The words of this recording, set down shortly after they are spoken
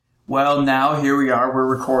Well, now here we are. We're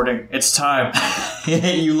recording. It's time.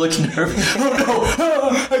 You look nervous. Oh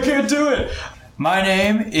no, I can't do it. My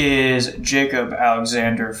name is Jacob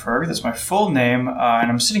Alexander Ferg. That's my full name. And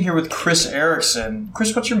I'm sitting here with Kris Erickson.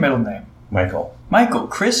 Kris, what's your middle name? Michael.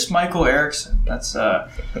 Kris Michael Erickson. That's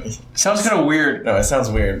sounds kind of weird. No, it sounds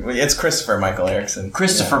weird. It's Christopher Michael Erickson.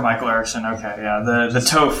 Michael Erickson. Okay, yeah. The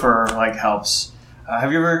Topher helps.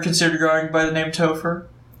 Have you ever considered going by the name Topher?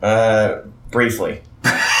 Briefly.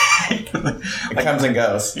 It comes and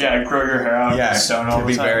goes. Yeah, grow your hair out. Yeah, it can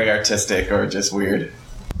be very artistic or just weird.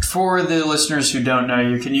 For the listeners who don't know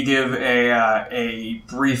you, can you give a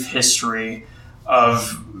brief history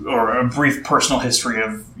of, or a brief personal history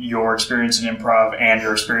of your experience in improv and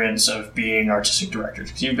your experience of being artistic director?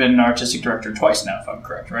 Because you've been an artistic director twice now, if I'm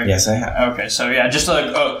correct, right? Yes, I have. Okay, so yeah, just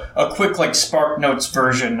a quick Spark Notes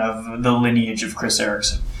version of the lineage of Kris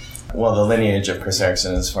Erickson. Well, the lineage of Kris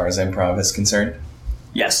Erickson as far as improv is concerned.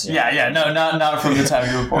 Yes. Yeah. No, not from the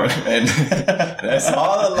time you were born. And that's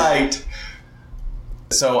all the light.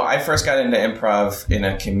 So I first got into improv in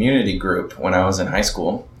a community group when I was in high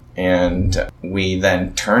school, and we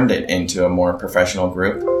then turned it into a more professional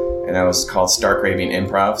group, and that was called Stark Raving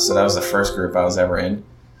Improv. So that was the first group I was ever in.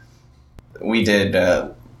 We did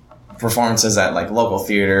performances at local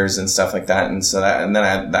theaters and stuff like that, and so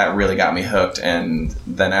that really got me hooked. And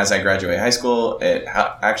then as I graduated high school,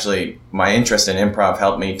 my interest in improv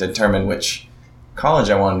helped me determine which college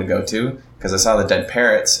I wanted to go to, because I saw the Dead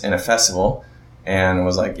Parrots in a festival and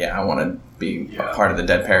was like, yeah, I want to be a part of the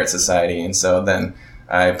Dead Parrots Society. And so then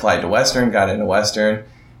I applied to Western, got into Western,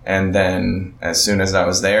 and then as soon as I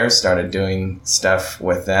was there, started doing stuff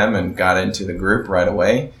with them and got into the group right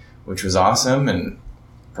away, which was awesome, and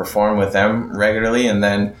performed with them regularly. And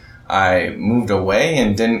then I moved away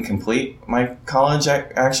and didn't complete my college,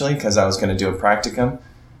 actually, because I was going to do a practicum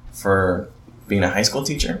for being a high school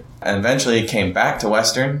teacher. And eventually came back to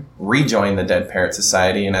Western, rejoined the Dead Parrots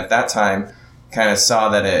Society, and at that time kind of saw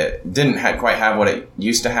that it didn't quite have what it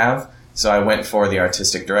used to have. So I went for the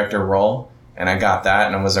artistic director role, and I got that,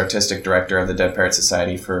 and I was artistic director of the Dead Parrots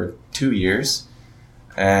Society for 2 years.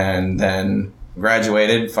 And then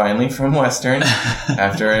graduated finally from Western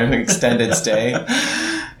after an extended stay.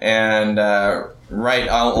 And right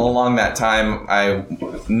along that time, I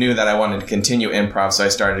knew that I wanted to continue improv, so I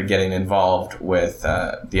started getting involved with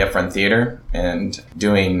the Upfront Theatre and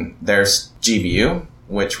doing their GBU,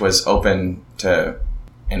 which was open to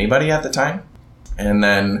anybody at the time. And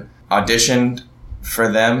then auditioned for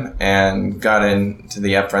them and got into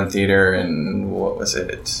the Upfront Theatre in,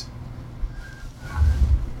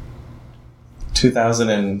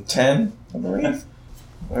 2010, I believe.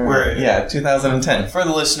 2010. For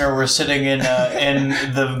the listener, we're sitting in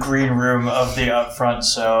the green room of the Upfront,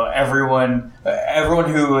 so everyone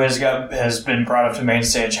who has been brought up to main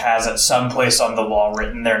stage has at some place on the wall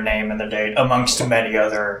written their name and the date, amongst many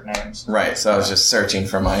other names. Right. So I was just searching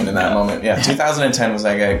for mine in that moment. Yeah, 2010 was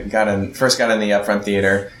I first got in the Upfront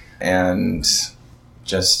Theatre and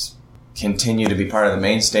just continued to be part of the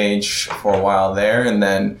main stage for a while there, and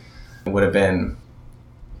then it would have been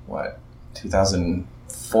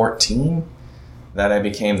 2014 that I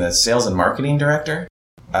became the sales and marketing director.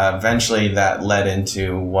 Eventually that led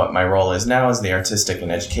into what my role is now as the artistic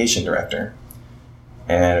and education director.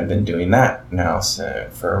 And I've been doing that now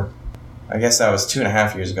for, I guess that was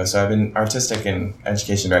 2.5 years ago. So I've been artistic and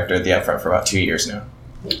education director at the Upfront for about 2 years now.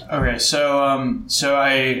 Okay, so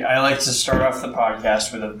I like to start off the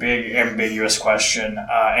podcast with a big ambiguous question,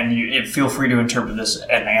 and you feel free to interpret this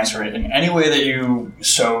and answer it in any way that you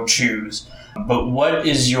so choose. But what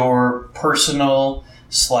is your personal /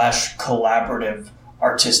 collaborative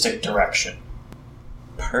artistic direction?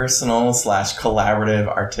 Personal / collaborative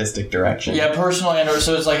artistic direction. Yeah, personal, and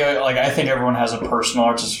so it's I think everyone has a personal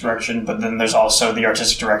artistic direction, but then there's also the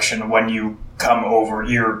artistic direction when you come over,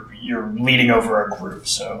 you're leading over a group.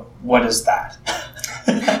 So what is that?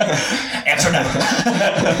 Answer now.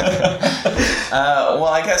 Well,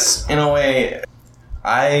 I guess in a way,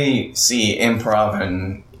 I see improv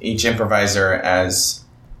and each improviser as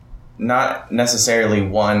not necessarily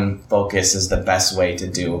one focus is the best way to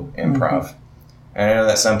do improv. Mm-hmm. And I know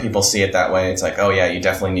that some people see it that way. It's like, oh yeah, you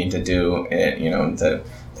definitely need to do it, the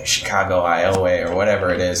Chicago IO way or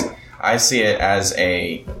whatever it is. I see it as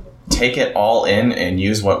a take it all in and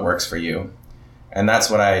use what works for you. And that's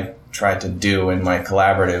what I try to do in my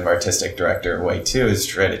collaborative artistic director way too, is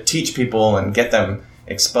try to teach people and get them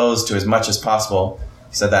exposed to as much as possible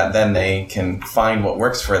so that then they can find what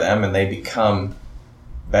works for them and they become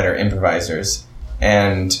better improvisers.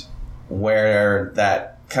 And where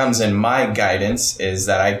that comes in my guidance is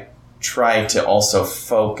that I try to also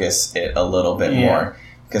focus it a little bit more,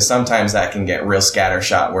 Because sometimes that can get real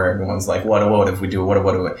scattershot where everyone's like, what if we do, what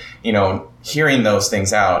do we, hearing those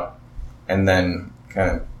things out, and then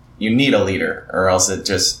kind of, you need a leader or else it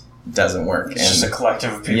just doesn't work. It's just a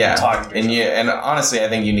collective of people talking to each other. And honestly, I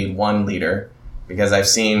think you need one leader, because I've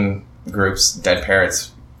seen groups, Dead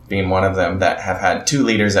Parrots being one of them, that have had 2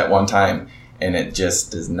 leaders at one time, and it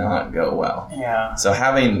just does not go well. Yeah. So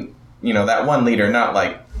having, that one leader, not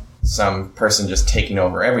like some person just taking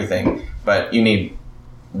over everything, but you need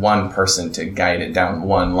one person to guide it down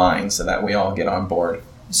one line so that we all get on board.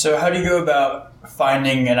 So how do you go about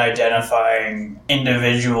finding and identifying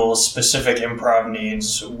individual specific improv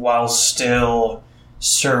needs while still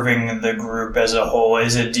serving the group as a whole?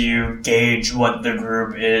 Do you gauge what the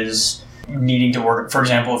group is needing to work? For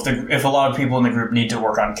example, if a lot of people in the group need to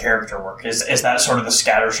work on character work, is that sort of the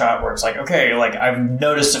scatter shot where it's like, okay, like I've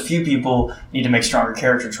noticed a few people need to make stronger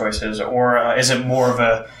character choices, or is it more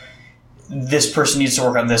of this person needs to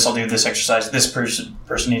work on this, I'll do this exercise. This person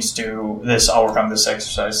needs to do this, I'll work on this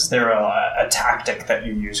exercise. Is there a tactic that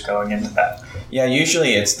you use going into that? Yeah,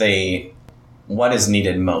 usually it's what is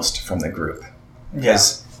needed most from the group.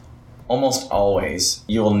 Because almost always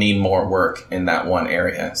you'll need more work in that one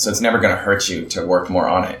area. So it's never going to hurt you to work more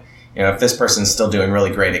on it. If this person's still doing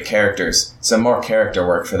really great at characters, some more character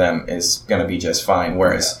work for them is going to be just fine.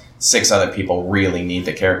 Whereas 6 other people really need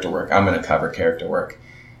the character work. I'm going to cover character work.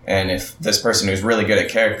 And if this person who's really good at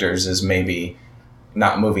characters is maybe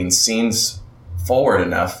not moving scenes forward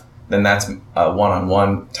enough, then that's a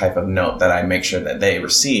one-on-one type of note that I make sure that they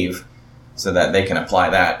receive so that they can apply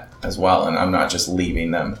that as well. And I'm not just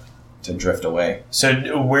leaving them to drift away.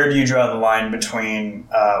 So where do you draw the line between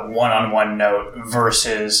one-on-one note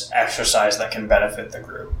versus exercise that can benefit the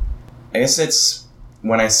group? I guess it's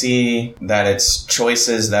when I see that it's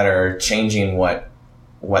choices that are changing what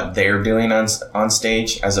they're doing on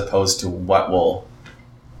stage as opposed to what will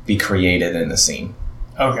be created in the scene.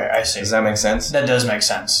 Okay, I see. Does that make sense? That does make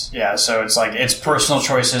sense. Yeah, so it's like it's personal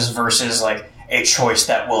choices versus like a choice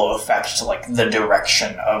that will affect like the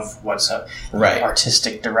direction of what's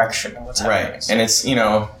artistic direction of what's happening. Right. And it's,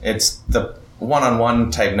 it's the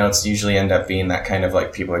one-on-one type notes usually end up being that kind of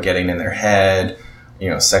like people are getting in their head,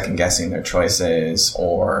 second guessing their choices,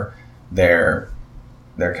 or they're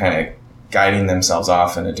kind of guiding themselves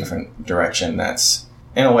off in a different direction that's,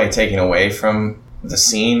 in a way, taking away from the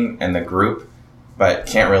scene and the group, but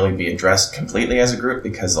can't really be addressed completely as a group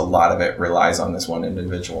because a lot of it relies on this one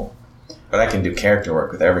individual. But I can do character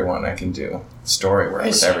work with everyone. I can do story work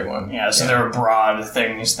with everyone. Yeah, so there are broad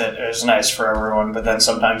things that is nice for everyone, but then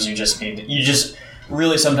sometimes you just need to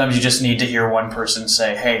hear one person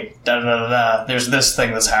say, hey, da-da-da-da, there's this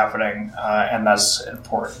thing that's happening, and that's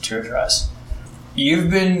important to address. You've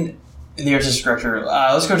been the artistic director.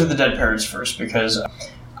 Let's go to the Dead Parrots first, because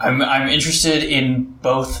I'm interested in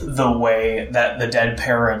both the way that the Dead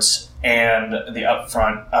Parrots and the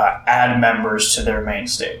Upfront add members to their main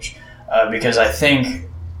stage. Because I think,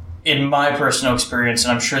 in my personal experience,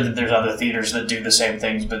 and I'm sure that there's other theaters that do the same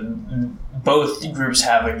things, but both groups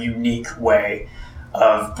have a unique way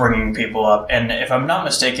of bringing people up. And if I'm not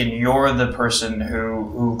mistaken, you're the person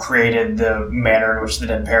who created the manner in which the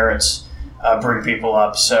Dead Parrots bring people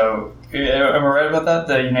up. So, am I right about that?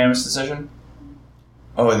 The unanimous decision?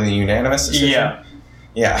 Oh, the unanimous decision? Yeah.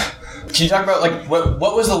 Yeah. Can you talk about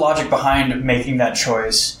what was the logic behind making that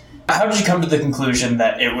choice? How did you come to the conclusion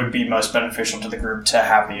that it would be most beneficial to the group to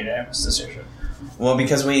have a unanimous decision? Well,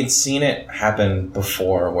 because we'd seen it happen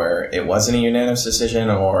before where it wasn't a unanimous decision,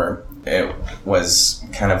 or it was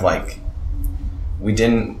kind of like we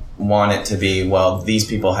didn't want it to be, well, these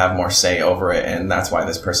people have more say over it and that's why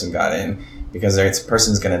this person got in, because this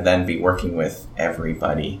person's going to then be working with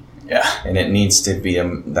everybody. Yeah. And it needs to be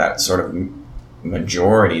that sort of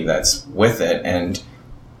majority that's with it. And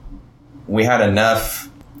we had enough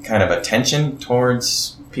kind of attention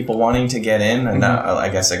towards people wanting to get in, and I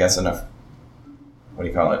guess enough, what do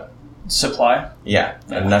you call it? Supply? Yeah,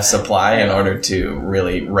 enough supply in order to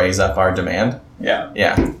really raise up our demand. Yeah.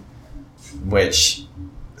 Yeah. Which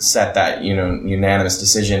set that, unanimous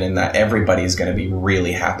decision in that everybody's going to be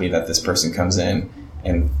really happy that this person comes in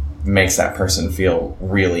and makes that person feel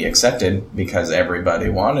really accepted because everybody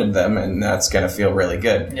wanted them, and that's going to feel really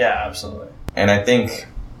good. Yeah, absolutely. And I think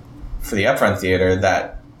for the Upfront Theatre,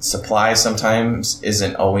 that supply sometimes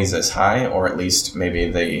isn't always as high, or at least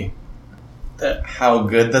maybe how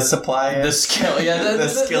good the supply is. The skill, yeah. The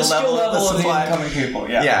skill level of the supply. Incoming people,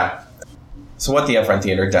 yeah. Yeah. So what the Upfront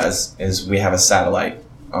Theatre does is we have a satellite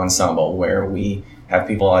ensemble where we have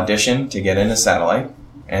people audition to get into satellite,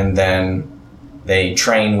 and then they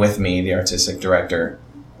train with me, the artistic director,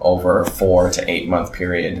 over a 4 to 8 month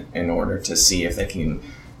period in order to see if they can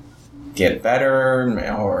get better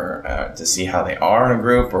or to see how they are in a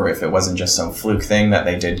group, or if it wasn't just some fluke thing that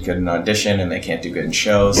they did good in audition and they can't do good in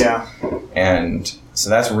shows. Yeah. And so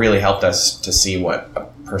that's really helped us to see what a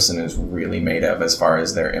person is really made of as far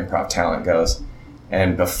as their improv talent goes.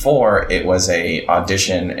 And before, it was a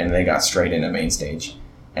audition and they got straight into main stage.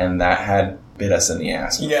 And that had bit us in the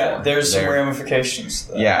ass before. Yeah, there's some ramifications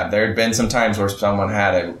to that. Yeah, there had been some times where someone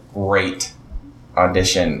had a great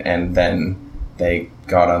audition and then they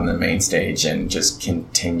got on the main stage and just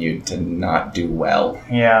continued to not do well.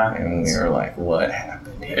 Yeah. And we were like, what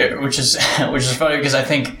happened here? Which is funny because I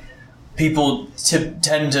think people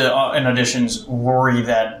tend to, in auditions, worry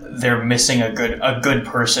that they're missing a good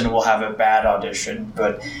person will have a bad audition,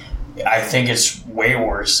 but I think it's way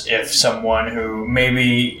worse if someone who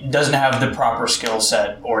maybe doesn't have the proper skill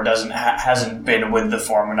set or hasn't been with the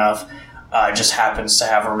form enough just happens to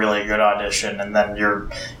have a really good audition, and then you're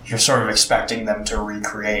sort of expecting them to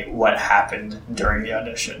recreate what happened during the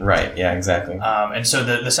audition. Right. Yeah. Exactly. And so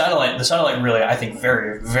the satellite really, I think,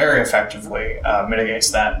 very, very effectively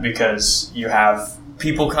mitigates that, because you have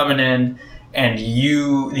people coming in and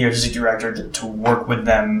you, the artistic director, get to work with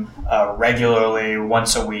them regularly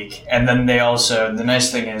once a week. And then they also, the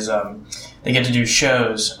nice thing is they get to do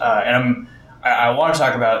shows. And I want to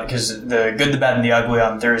talk about, because the Good, the Bad, and the Ugly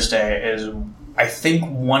on Thursday is, I think,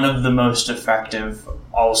 one of the most effective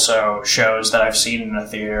also shows that I've seen in a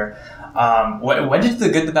theater. When did the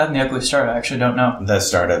Good, the Bad, and the Ugly start? I actually don't know. The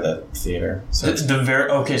start of the theater. So it's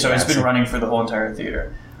been running for the whole entire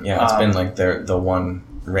theater. Yeah, it's been like the one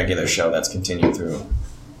regular show that's continued through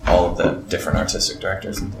all of the different artistic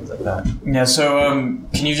directors and things like that. Yeah, so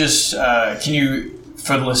can you,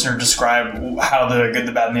 for the listener, describe how the Good,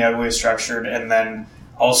 the Bad, and the Ugly is structured, and then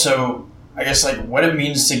also, I guess, like, what it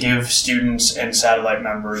means to give students and satellite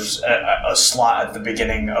members a slot at the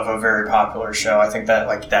beginning of a very popular show? I think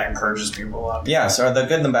that that encourages people a lot. Yeah, so the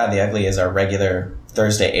Good, the Bad, and the Ugly is our regular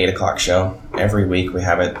Thursday 8 o'clock show. Every week we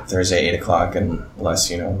have it Thursday 8 o'clock, unless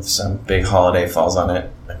some big holiday falls on it,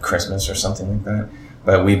 like Christmas or something like that.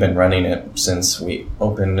 But we've been running it since we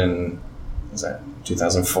opened in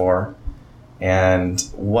 2004. And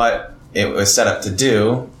what it was set up to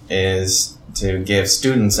do is to give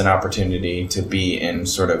students an opportunity to be in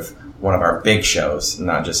sort of one of our big shows,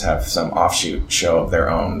 not just have some offshoot show of their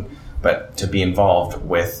own, but to be involved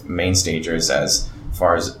with main stagers as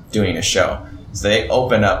far as doing a show. So they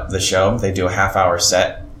open up the show, they do a half-hour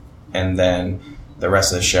set, and then the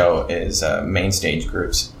rest of the show is main stage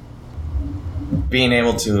groups. Being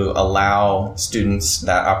able to allow students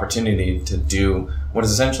that opportunity to do what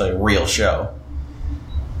is essentially a real show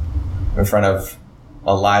in front of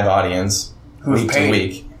a live audience week to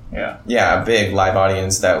week. Yeah, a big live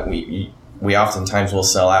audience that we oftentimes will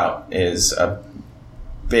sell out is a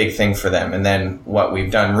big thing for them. And then what we've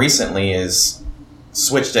done recently is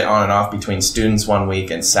switched it on and off between students one week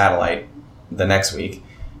and satellite the next week.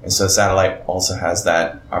 And so satellite also has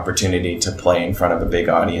that opportunity to play in front of a big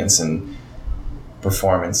audience and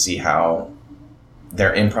perform and see how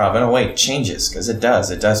their improv in a way changes, because it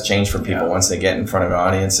does change for people once they get in front of an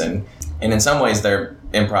audience, and in some ways their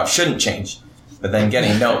improv shouldn't change, but then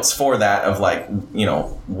getting notes for that of like,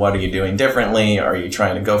 what are you doing differently, are you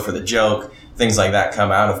trying to go for the joke, things like that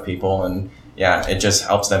come out of people, and it just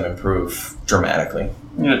helps them improve dramatically.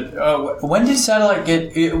 When did satellite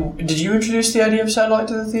did you introduce the idea of satellite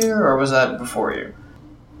to the theater, or was that before you?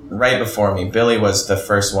 Right before me. Billy was the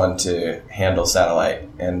first one to handle satellite,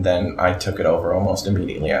 and then I took it over almost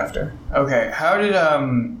immediately after. Okay. How did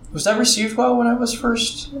was that received well when I was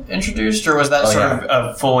first introduced, or was that of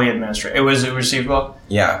a fully administrative? It was received well?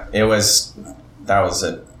 Yeah, it was. That was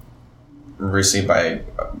received by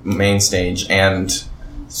main stage and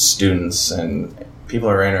students, and people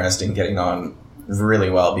who are interested in getting on really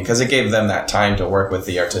well, because it gave them that time to work with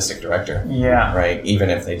the artistic director. Yeah. Right? Even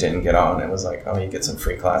if they didn't get on, it was like, you get some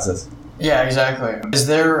free classes. Yeah, exactly. Is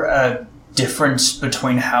there a difference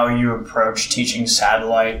between how you approach teaching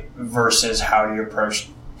satellite versus how you approach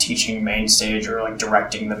teaching main stage, or like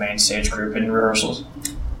directing the main stage group in rehearsals?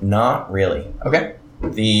 Not really. Okay.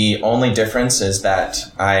 The only difference is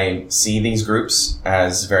that I see these groups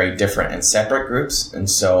as very different and separate groups. And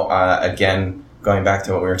so, again, going back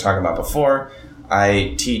to what we were talking about before,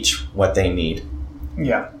 I teach what they need.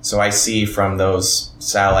 Yeah. So I see from those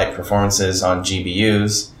satellite performances on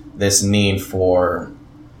GBUs this need for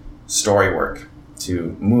story work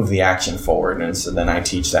to move the action forward. And so then I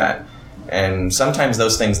teach that. And sometimes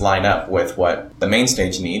those things line up with what the main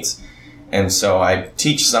stage needs. And so I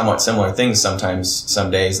teach somewhat similar things sometimes,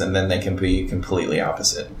 some days, and then they can be completely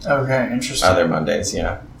opposite. Okay, interesting. Other Mondays,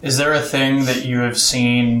 yeah. Is there a thing that you have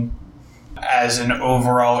seen as an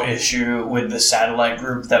overall issue with the satellite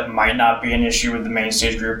group that might not be an issue with the main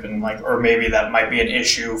stage group, and like, or maybe that might be an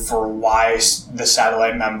issue for why the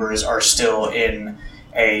satellite members are still in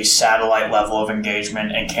a satellite level of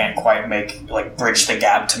engagement and can't quite bridge the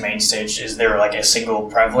gap to main stage? Is there like a single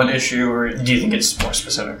prevalent issue, or do you think it's more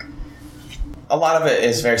specific? A lot of it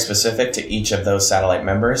is very specific to each of those satellite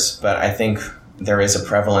members, but I think there is a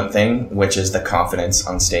prevalent thing, which is the confidence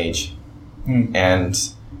on stage. And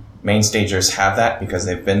main stagers have that because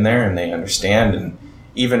they've been there and they understand. And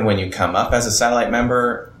even when you come up as a satellite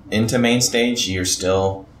member into main stage, you're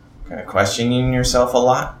still kind of questioning yourself a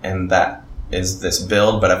lot. And that is this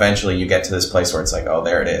build, but eventually you get to this place where it's like, oh,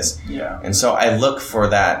 there it is. Yeah. And so I look for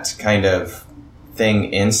that kind of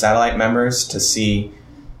thing in satellite members to see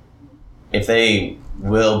if they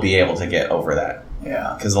will be able to get over that.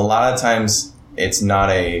 Yeah. Because a lot of times it's not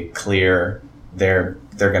a clear, they're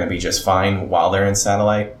going to be just fine while they're in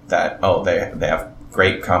satellite, that, oh, they have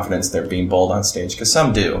great confidence, they're being bold on stage, because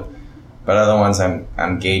some do. But other ones,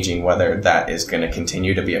 I'm gauging whether that is going to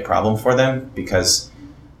continue to be a problem for them, because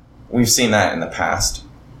we've seen that in the past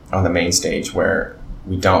on the main stage where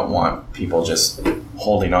we don't want people just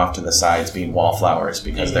holding off to the sides, being wallflowers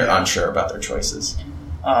because they're unsure about their choices.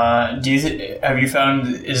 Have you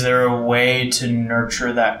found, is there a way to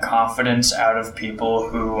nurture that confidence out of people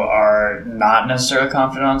who are not necessarily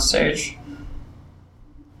confident on stage?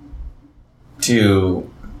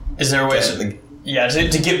 Is there a way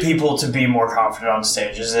to get people to be more confident on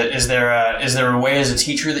stage? Is there a way as a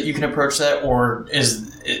teacher that you can approach that, or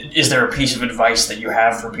is there a piece of advice that you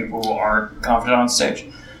have for people who aren't confident on stage?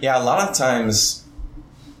 Yeah, a lot of times,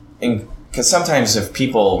 because sometimes if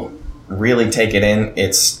people really take it in,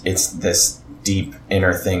 it's this deep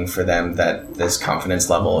inner thing for them that this confidence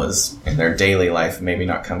level is in their daily life maybe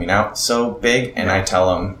not coming out so big, and I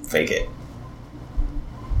tell them, fake it.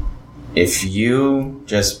 If you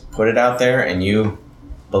just put it out there and you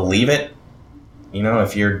believe it,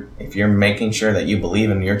 if you're making sure that you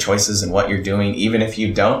believe in your choices and what you're doing, even if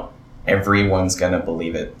you don't, everyone's going to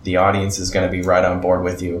believe it. The audience is going to be right on board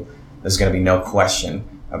with you. There's going to be no question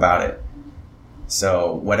about it.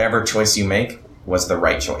 So whatever choice you make was the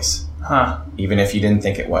right choice. Even if you didn't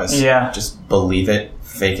think it was. Yeah. Just believe it,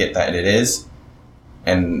 fake it that it is,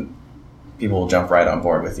 and people will jump right on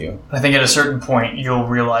board with you. I think at a certain point, you'll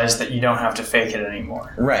realize that you don't have to fake it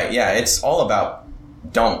anymore. Right, yeah. It's all about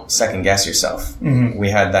don't second guess yourself. Mm-hmm. We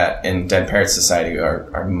had that in Dead Parrots Society.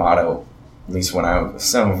 Our motto, at least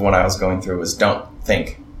some of what I was going through, was don't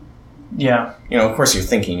think. Yeah. Of course you're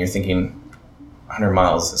thinking 100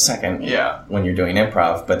 miles a second when you're doing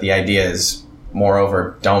improv, but the idea is,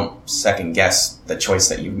 moreover, don't second guess the choice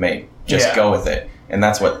that you've made. Just go with it. And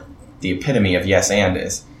that's what the epitome of yes and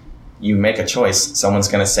is. You make a choice, someone's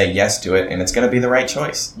going to say yes to it, and it's going to be the right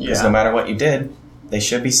choice. Because no matter what you did, they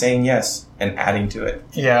should be saying yes and adding to it.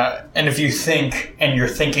 Yeah, and if you think, and you're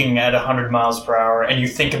thinking at 100 miles per hour, and you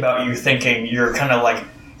think about you thinking, you're kind of like,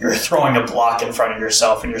 you're throwing a block in front of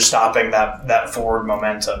yourself, and you're stopping that forward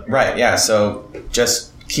momentum. Right, yeah, so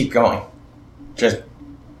just keep going.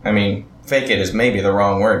 Fake it is maybe the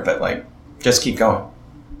wrong word, but just keep going.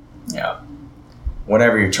 Yeah.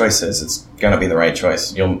 Whatever your choice is, it's going to be the right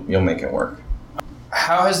choice. You'll make it work.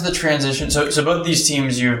 How has the transition... So both these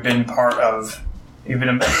teams you've been part of, you've been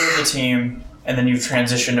a member of the team, and then you've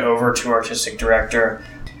transitioned over to artistic director.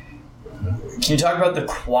 Can you talk about the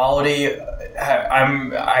quality?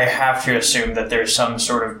 I have to assume that there's some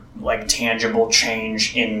sort of tangible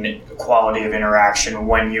change in quality of interaction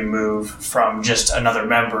when you move from just another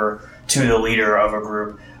member to the leader of a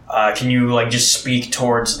group. Can you just speak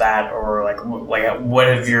towards that, or what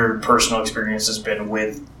have your personal experiences been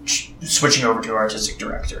with switching over to artistic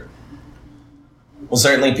director? Well,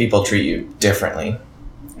 certainly people treat you differently,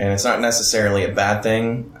 and it's not necessarily a bad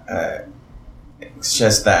thing. It's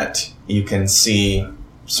just that you can see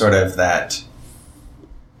sort of that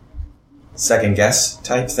second guess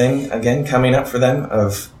type thing again coming up for them,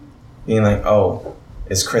 of being like, oh,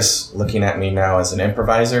 is Kris looking at me now as an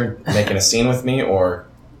improviser, making a scene with me, or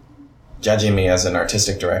judging me as an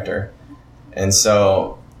artistic director? And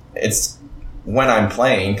so it's when I'm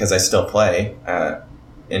playing, because I still play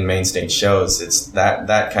in main stage shows, it's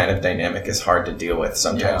that kind of dynamic is hard to deal with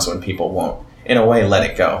sometimes when people won't, in a way, let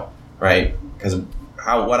it go, right? Because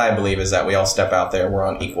what I believe is that we all step out there, we're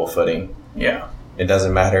on equal footing. Yeah. It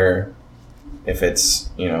doesn't matter if it's,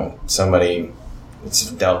 somebody,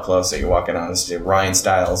 it's Del Close that you're walking on, it's Ryan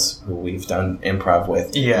Stiles, who we've done improv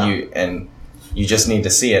with. Yeah. You just need to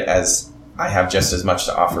see it as, I have just as much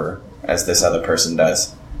to offer as this other person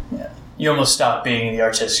does. you almost stop being the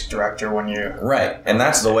artistic director when you... Right. And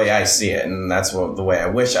that's the way I see it. And that's the way I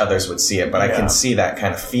wish others would see it. But I can see that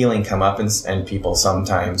kind of feeling come up in people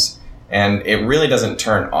sometimes. And it really doesn't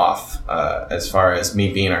turn off as far as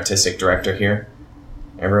me being artistic director here.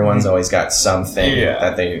 Everyone's always got something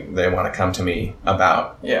that they want to come to me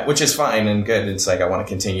about, which is fine and good. It's like I want to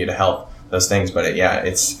continue to help those things. But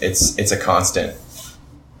it's a constant.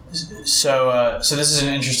 So this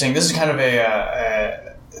is this is kind of a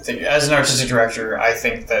thing. As an artistic director, I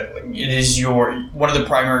think that it is one of the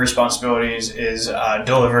primary responsibilities is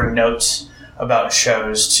delivering notes about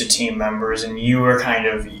shows to team members, and you are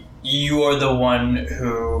the one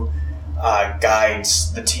who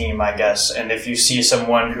guides the team, I guess. And if you see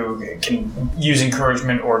someone who can use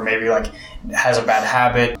encouragement or maybe has a bad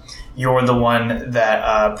habit, you're the one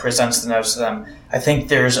that presents the notes to them. I think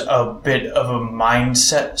there's a bit of a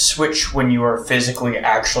mindset switch when you are physically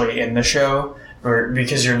actually in the show,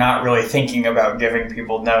 because you're not really thinking about giving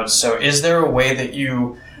people notes. So is there a way that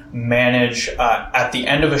you manage at the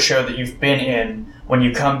end of a show that you've been in, when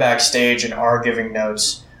you come backstage and are giving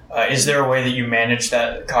notes, is there a way that you manage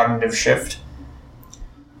that cognitive shift?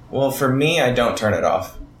 Well, for me, I don't turn it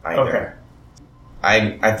off either. Okay.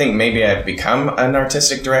 I think maybe I've become an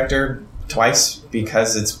artistic director twice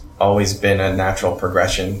because it's always been a natural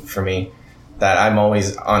progression for me that I'm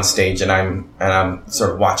always on stage and I'm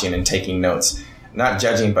sort of watching and taking notes, not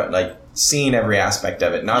judging, but seeing every aspect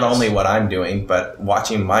of it. Not only what I'm doing, but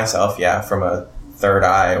watching myself, from a third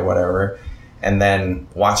eye or whatever, and then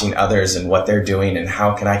watching others and what they're doing and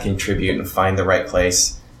how can I contribute and find the right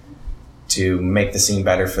place to make the scene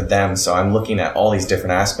better for them. So I'm looking at all these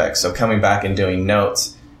different aspects. So coming back and doing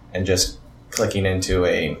notes and just clicking into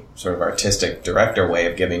a sort of artistic director way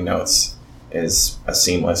of giving notes is a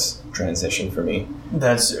seamless transition for me.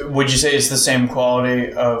 Would you say it's the same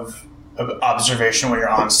quality of observation when you're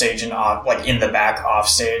on stage and off, in the back off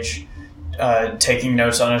stage, taking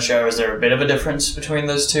notes on a show? Is there a bit of a difference between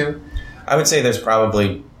those two? I would say there's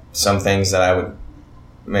probably some things that I would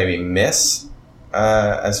maybe miss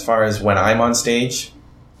as far as when I'm on stage.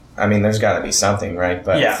 I mean, there's got to be something, right?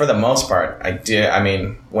 But for the most part, I do. I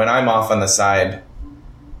mean, when I'm off on the side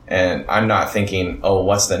and I'm not thinking, oh,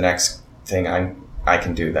 what's the next thing I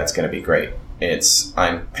can do that's going to be great?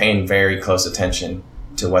 I'm paying very close attention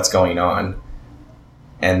to what's going on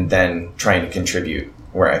and then trying to contribute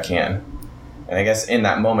where I can. And I guess in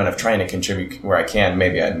that moment of trying to contribute where I can,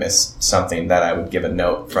 maybe I'd miss something that I would give a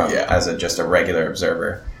note from as just a regular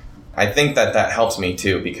observer. I think that helps me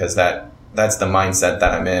too, because that's the mindset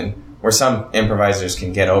that I'm in, where some improvisers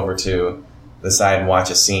can get over to the side and watch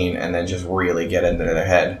a scene and then just really get into their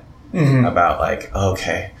head about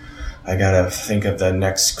okay, I gotta think of the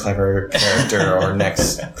next clever character or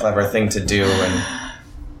next clever thing to do. And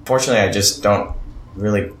fortunately, I just don't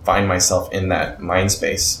really find myself in that mind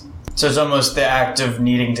space. So it's almost the act of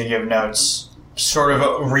needing to give notes sort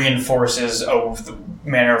of reinforces the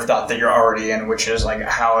manner of thought that you're already in, which is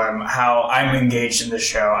how I'm engaged in the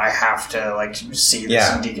show. I have to see this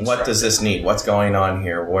and deconstruct. What does this need? What's going on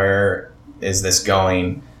here? Where is this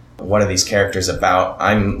going? What are these characters about?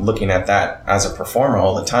 I'm looking at that as a performer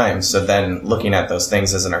all the time. So then looking at those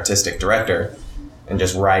things as an artistic director and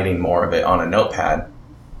just writing more of it on a notepad.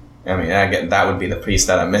 I mean, that would be the piece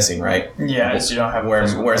that I'm missing, right? Yeah, so you don't have...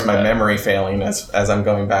 Where's my memory failing as I'm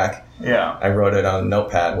going back? Yeah. I wrote it on a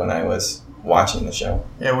notepad when I was watching the show.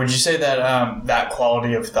 Yeah, would you say that that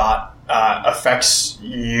quality of thought affects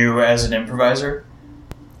you as an improviser?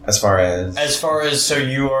 As far as so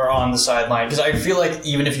you are on the sideline, because I feel like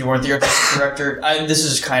even if you weren't the artistic director, this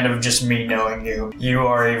is kind of just me knowing you. You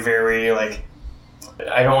are a very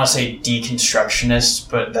I don't want to say deconstructionist,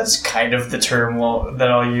 but that's kind of the term that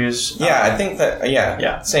I'll use. Yeah, I think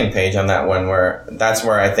that, same page on that one, where that's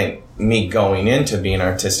where I think me going into being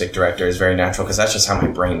artistic director is very natural, because that's just how my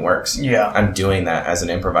brain works. Yeah. I'm doing that as an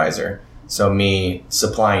improviser. So me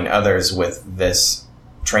supplying others with this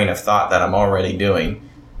train of thought that I'm already doing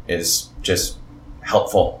is just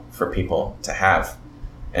helpful for people to have.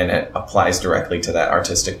 And it applies directly to that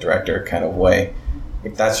artistic director kind of way.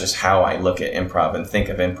 That's just how I look at improv and think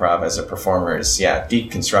of improv as a performer is,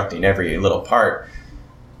 deconstructing every little part,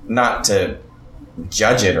 not to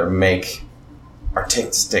judge it or make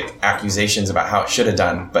artistic accusations about how it should have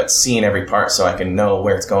done, but seeing every part so I can know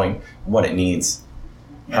where it's going, what it needs,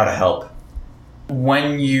 how to help.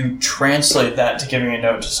 When you translate that to giving a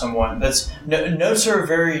note to someone, notes are a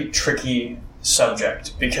very tricky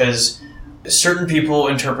subject, because certain people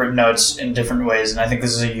interpret notes in different ways, and I think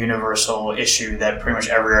this is a universal issue that pretty much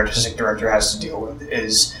every artistic director has to deal with,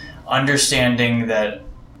 is understanding that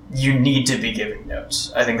you need to be giving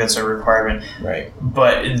notes. I think that's a requirement. Right.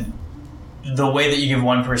 But the way that you give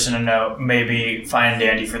one person a note may be fine and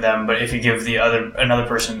dandy for them, but if you give another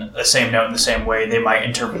person the same note in the same way, they might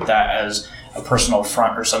interpret that as a personal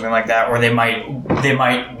affront or something like that, or they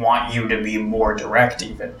might want you to be more direct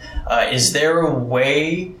even. Is there a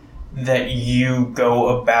way that you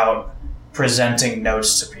go about presenting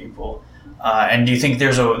notes to people? And do you think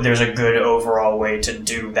there's a good overall way to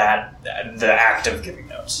do that, the act of giving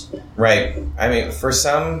notes? Right. I mean, for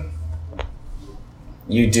some,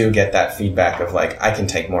 you do get that feedback of like, I can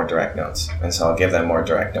take more direct notes, and so I'll give them more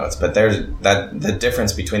direct notes. But there's the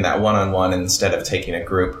difference between that one-on-one instead of taking a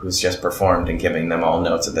group who's just performed and giving them all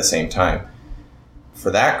notes at the same time.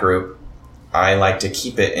 For that group, I like to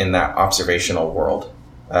keep it in that observational world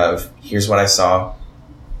of here's what I saw,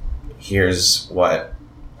 here's what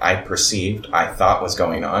I perceived, I thought was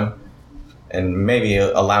going on, and maybe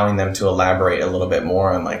allowing them to elaborate a little bit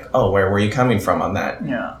more on like, oh, where were you coming from on that?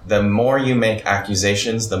 Yeah. The more you make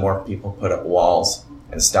accusations, the more people put up walls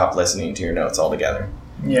and stop listening to your notes altogether.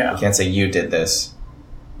 Yeah. You can't say, you did this.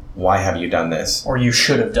 Why have you done this? Or you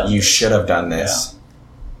should have done this. You should have done this.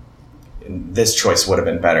 Yeah. This choice would have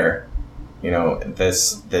been better. You know,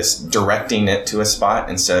 this directing it to a spot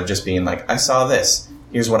instead of just being like, I saw this.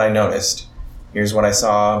 Here's what I noticed. Here's what I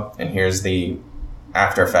saw. And here's the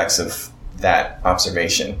after effects of that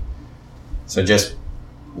observation. So just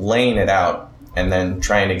laying it out and then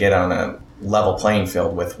trying to get on a level playing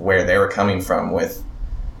field with where they were coming from with,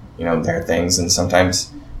 you know, their things. And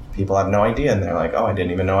sometimes people have no idea and they're like, oh, I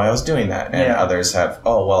didn't even know I was doing that. And others have,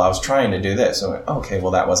 oh, well, I was trying to do this. So, okay,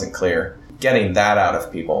 well, that wasn't clear. Getting that out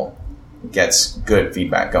of people gets good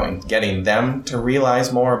feedback going. Getting them to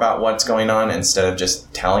realize more about what's going on instead of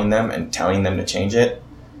just telling them to change it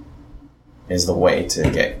is the way to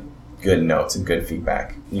get good notes and good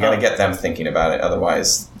feedback. You got to get them thinking about it.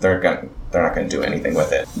 Otherwise, they're not going to do anything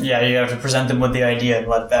with it. Yeah, you have to present them with the idea and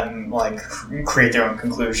let them like create their own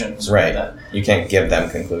conclusions. Right. You can't give them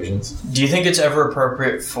conclusions. Do you think it's ever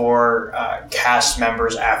appropriate for cast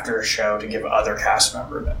members after a show to give other cast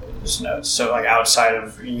members notes? So like outside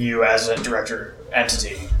of you as a director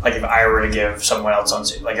entity, like if I were to give someone else on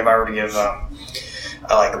scene, like if I were to give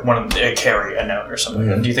Carrie a note or something.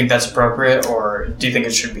 Mm-hmm. Do you think that's appropriate, or do you think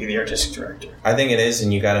it should be the artistic director? I think it is,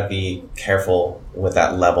 and you got to be careful with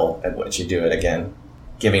that level at which you do it. Again,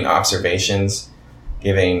 giving observations,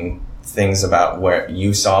 giving things about where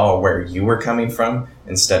you saw or where you were coming from,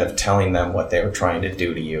 instead of telling them what they were trying to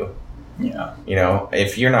do to you. Yeah. You know,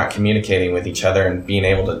 if you're not communicating with each other and being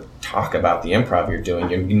able to talk about the improv you're doing,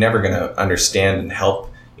 you're never going to understand and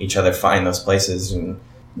help each other find those places, and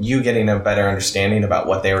you getting a better understanding about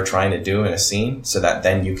what they were trying to do in a scene so that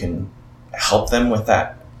then you can help them with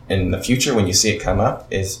that in the future when you see it come up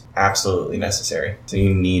is absolutely necessary. So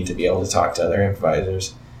you need to be able to talk to other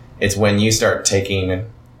improvisers. It's when you start taking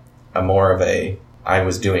a more of a I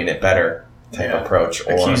was doing it better type approach,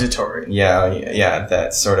 or accusatory. Yeah,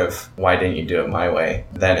 that sort of why didn't you do it my way?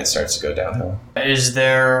 Then it starts to go downhill. Is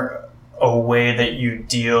there a way that you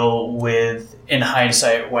deal with, in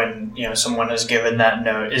hindsight, when someone has given that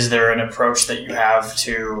note? Is there an approach that you have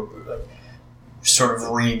to sort of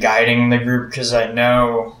re-guiding the group? Because I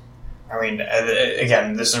know,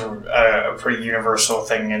 again, this is a pretty universal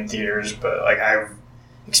thing in theaters, but like I've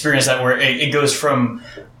experienced that where it goes from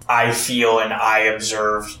I feel and I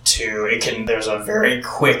observe to there's a very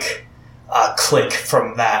quick click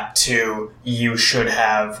from that to you should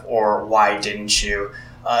have or why didn't you.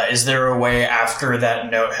 Is there a way after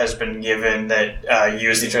that note has been given that you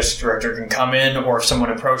as the artistic director can come in, or if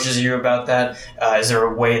someone approaches you about that, is there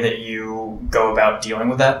a way that you go about dealing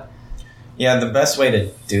with that? Yeah, the best way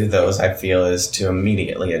to do those, I feel, is to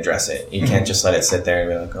immediately address it. You can't just let it sit there and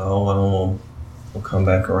be like, oh, well, we'll come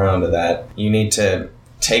back around to that. You need to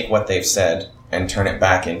take what they've said and turn it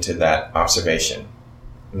back into that observation.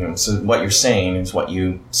 So what you're saying is what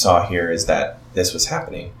you saw here is that this was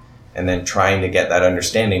happening. And then trying to get that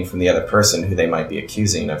understanding from the other person who they might be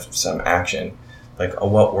accusing of some action. Like, oh,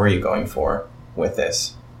 what were you going for with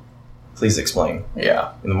this? Please explain.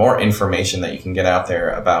 Yeah. And the more information that you can get out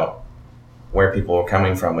there about where people are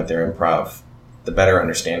coming from with their improv, the better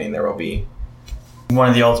understanding there will be. One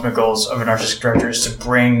of the ultimate goals of an artistic director is to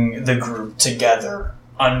bring the group together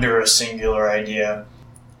under a singular idea.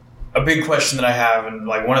 A big question that I have, and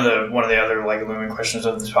like one of the other like looming questions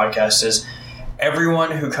of this podcast is,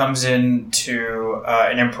 everyone who comes into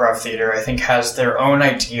an improv theater, I think, has their own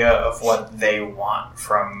idea of what they want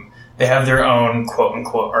from. They have their own quote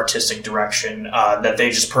unquote artistic direction that they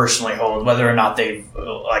just personally hold, whether or not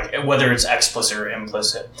whether it's explicit or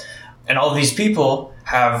implicit. And all of these people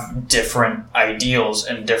have different ideals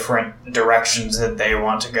and different directions that they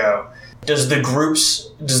want to go. Does the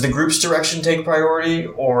group's direction take priority,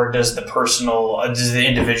 or does the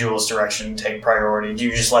individual's direction take priority? Do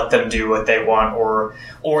you just let them do what they want, or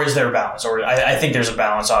is there a balance? Or I think there's a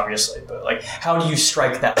balance, obviously, but like, how do you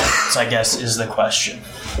strike that balance, I guess, is the question.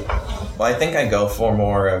 Well, I think I go for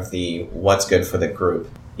more of the what's good for the group.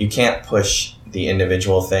 You can't push the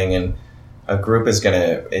individual thing, and a group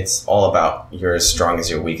it's all about you're as strong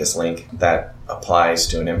as your weakest link. That applies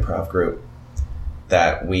to an improv group.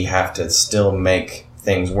 That we have to still make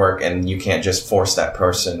things work, and you can't just force that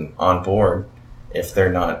person on board if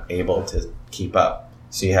they're not able to keep up.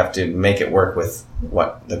 So you have to make it work with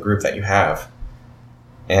what the group that you have.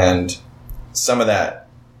 And some of that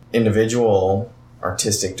individual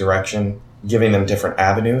artistic direction, giving them different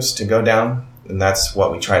avenues to go down. And that's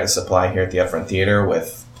what we try to supply here at the Upfront Theatre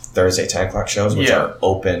with Thursday 10 o'clock shows, which are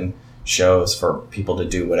open shows for people to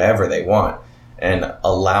do whatever they want, and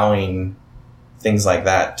allowing things like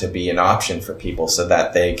that to be an option for people so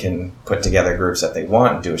that they can put together groups that they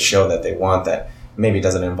want and do a show that they want that maybe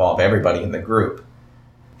doesn't involve everybody in the group.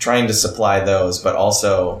 Trying to supply those, but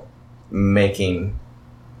also making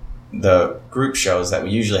the group shows that we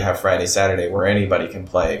usually have Friday, Saturday, where anybody can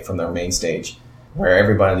play from their main stage, where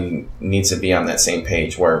everybody needs to be on that same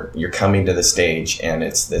page, where you're coming to the stage and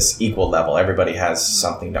it's this equal level. Everybody has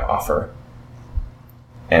something to offer,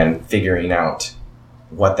 and figuring out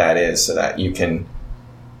what that is so that you can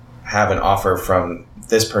have an offer from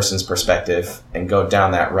this person's perspective and go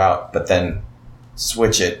down that route, but then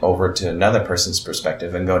switch it over to another person's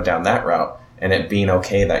perspective and go down that route, and it being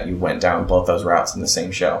okay that you went down both those routes in the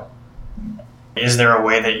same show. Is there a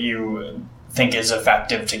way that you think is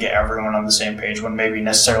effective to get everyone on the same page when maybe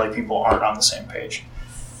necessarily people aren't on the same page?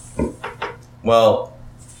 Well,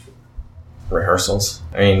 rehearsals.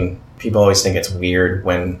 I mean, people always think it's weird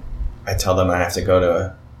when I tell them I have to go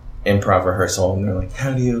to an improv rehearsal, and they're like,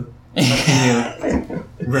 how can you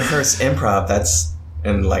rehearse improv?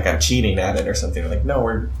 And like I'm cheating at it or something. I'm like, no,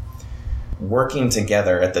 we're working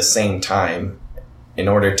together at the same time in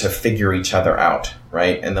order to figure each other out,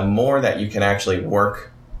 right? And the more that you can actually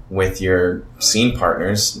work with your scene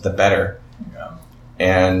partners, the better. Yeah.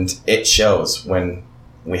 And it shows when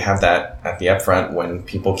we have that at the Upfront, when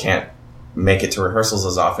people can't make it to rehearsals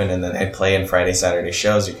as often, and then I play in Friday, Saturday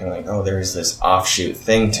shows, you're kind of like, oh, there's this offshoot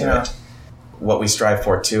thing to it. What we strive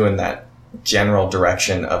for, too, in that general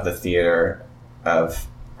direction of the theater, of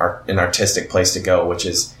an artistic place to go, which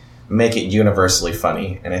is make it universally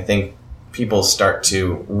funny. And I think people start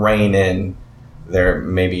to rein in their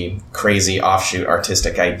maybe crazy offshoot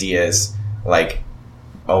artistic ideas, like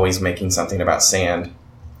always making something about sand,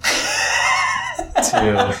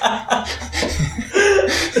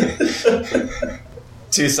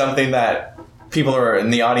 to something that people are in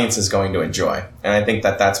the audience is going to enjoy. And I think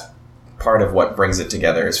that that's part of what brings it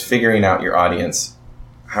together, is figuring out your audience.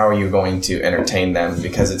 How are you going to entertain them?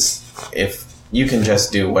 Because if you can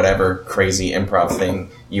just do whatever crazy improv thing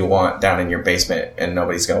you want down in your basement and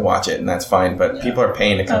nobody's going to watch it, and that's fine, but people are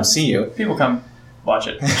paying to come see you. People come watch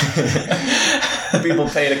it. People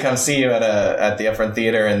pay to come see you at the Upfront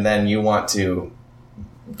Theatre, and then you want to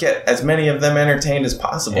get as many of them entertained as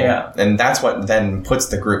possible. Yeah. And that's what then puts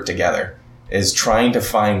the group together, is trying to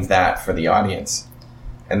find that for the audience.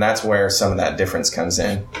 And that's where some of that difference comes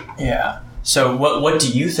in. Yeah. So what do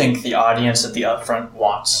you think the audience at the Upfront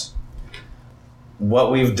wants?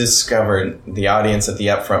 What we've discovered the audience at the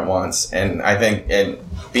Upfront wants, and I think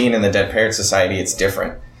being in the Dead Parrots Society, it's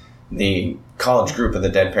different. The college group of the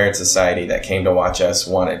Dead Parrots Society that came to watch us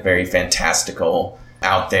wanted very fantastical,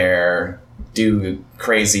 out there, do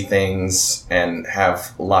crazy things, and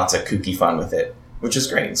have lots of kooky fun with it, which is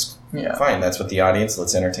great. It's fine. That's what the audience,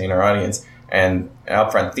 let's entertain our audience. And an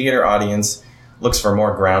Upfront Theater audience looks for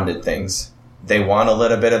more grounded things. They want a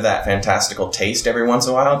little bit of that fantastical taste every once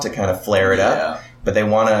in a while to kind of flare it up, but they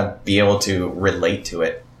want to be able to relate to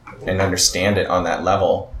it and understand it on that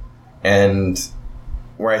level. And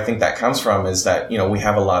where I think that comes from is that, we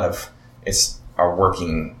have a lot of, it's our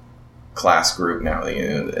working class group now.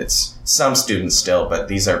 It's some students still, but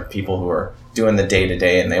these are people who are doing the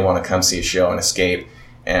day-to-day, and they want to come see a show and escape,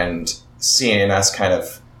 and seeing us kind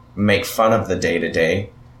of make fun of the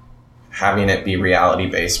day-to-day, having it be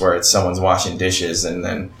reality-based, where it's someone's washing dishes and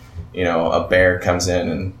then, a bear comes in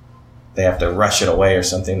and they have to rush it away or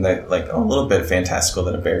something. That, like, a little bit fantastical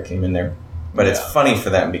that a bear came in there. But it's funny for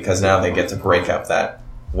them because now they get to break up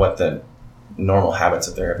what the normal habits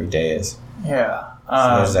of their everyday is. Yeah.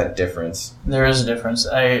 So there's that difference. There is a difference.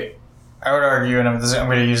 I would argue, and I'm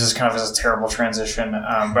going to use this kind of as a terrible transition,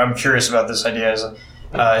 but I'm curious about this idea, is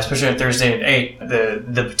especially on Thursday at 8,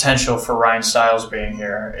 the potential for Ryan Stiles being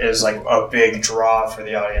here is like a big draw for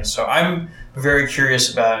the audience. So I'm very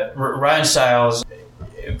curious about Ryan Stiles,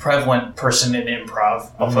 prevalent person in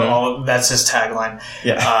improv. That's his tagline.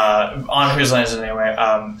 Yeah. On Whose Line Is It Anyway?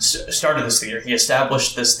 Started this theater. He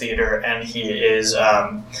established this theater, and he is.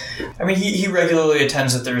 He regularly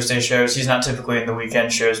attends the Thursday shows. He's not typically in the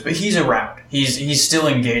weekend shows, but he's around. He's still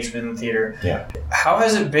engaged within the theater. Yeah. How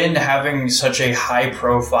has it been having such a high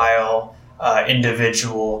profile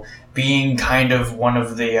individual being kind of one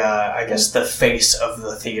of the, the face of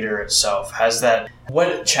the theater itself?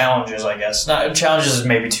 What challenges, not challenges is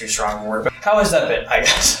maybe too strong a word, but how has that been, I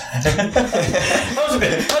guess? How's it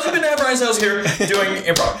been? How's it been to have Ryan Stiles here doing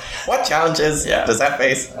improv? What challenges does that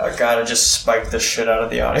face? Oh God, it just spiked the shit out of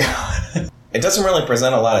the audio. It doesn't really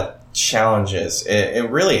present a lot of challenges. It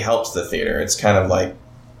really helps the theater. It's kind of like,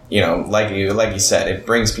 like you said, it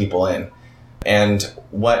brings people in. And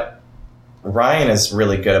what Ryan is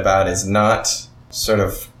really good about is not sort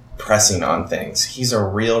of pressing on things. He's a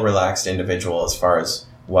real relaxed individual as far as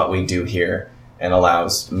what we do here, and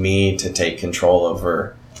allows me to take control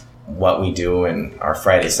over what we do in our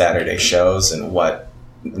Friday, Saturday shows and what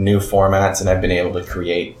new formats. And I've been able to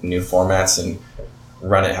create new formats and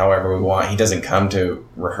run it however we want. He doesn't come to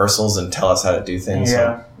rehearsals and tell us how to do things.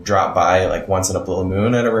 Yeah. He'll drop by like once in a blue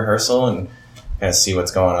moon at a rehearsal and kind of see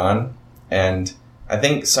what's going on. And I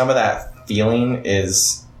think some of that feeling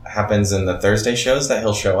happens in the Thursday shows that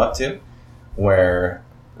he'll show up to, where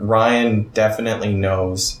Ryan definitely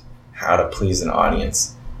knows how to please an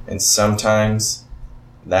audience. And sometimes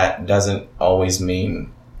that doesn't always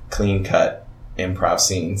mean clean-cut improv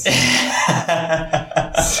scenes.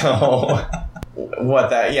 So what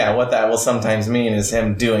that will sometimes mean is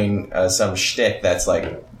him doing some shtick that's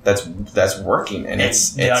working, and it's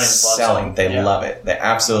selling. They love it. They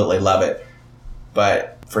absolutely love it.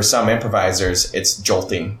 But for some improvisers, it's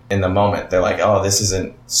jolting in the moment. They're like, oh, this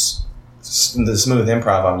isn't the smooth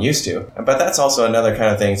improv I'm used to. But that's also another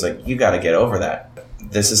kind of thing. It's like, you got to get over that.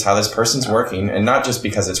 This is how this person's working. And not just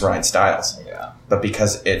because it's Ryan Stiles, but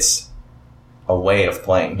because it's a way of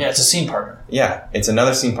playing. Yeah, it's a scene partner. Yeah, it's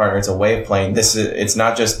another scene partner. It's a way of playing. It's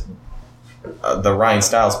not just the Ryan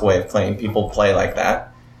Stiles way of playing. People play like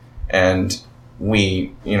that. And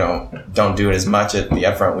we, don't do it as much at the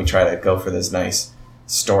Upfront. We try to go for this nice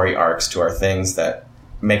story arcs to our things that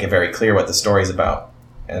make it very clear what the story's about.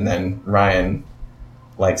 And then Ryan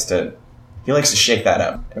likes to shake that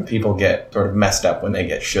up, and people get sort of messed up when they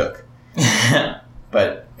get shook.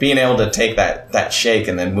 But being able to take that shake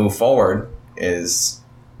and then move forward is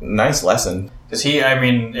a nice lesson. Because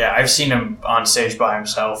I've seen him on stage by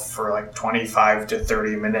himself for like 25 to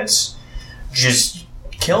 30 minutes, just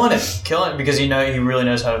killing it because he really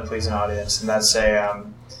knows how to please an audience. And that's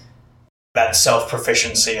that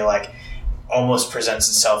self-proficiency almost presents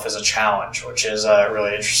itself as a challenge, which is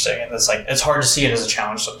really interesting. And it's hard to see it as a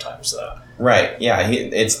challenge sometimes, though. Right. Yeah.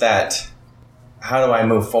 It's that. How do I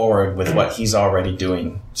move forward with what he's already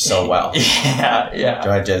doing so well? Yeah.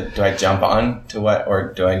 Do I jump on to what,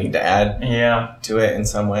 or do I need to add to it in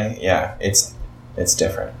some way? Yeah. It's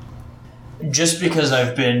different. Just because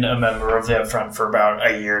I've been a member of the Upfront for about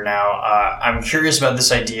a year now, I'm curious about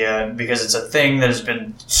this idea because it's a thing that has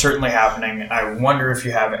been certainly happening. I wonder if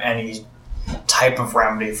you have any type of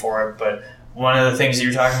remedy for it, but one of the things that you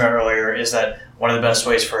were talking about earlier is that one of the best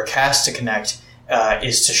ways for a cast to connect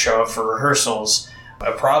is to show up for rehearsals.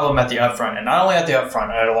 A problem at the Upfront, and not only at the Upfront,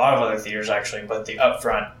 at a lot of other theaters actually, but the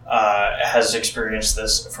Upfront has experienced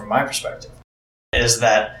this from my perspective, is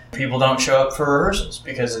that people don't show up for rehearsals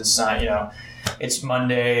because it's not, it's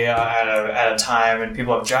Monday at a time, and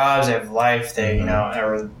people have jobs, they have life, they,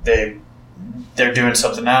 or they're doing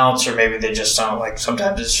something else, or maybe they just don't,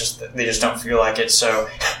 sometimes it's just, they just don't feel like it. So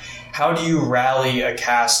how do you rally a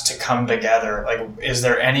cast to come together? Is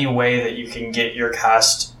there any way that you can get your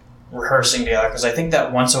cast rehearsing together? Because I think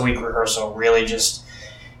that once a week rehearsal really just,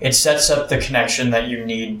 it sets up the connection that you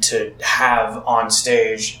need to have on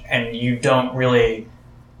stage, and you don't really,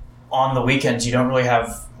 on the weekends, you don't really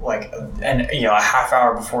have a half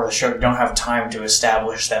hour before the show, you don't have time to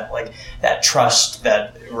establish that that trust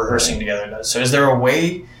that rehearsing together does. So is there a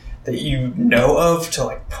way that you know of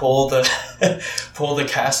to pull the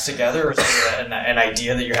cast together, or is there an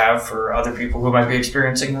idea that you have for other people who might be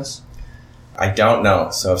experiencing this? I don't know.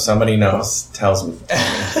 So if somebody knows, tells me,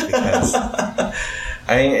 because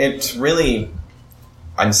it's really,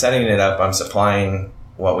 I'm setting it up, I'm supplying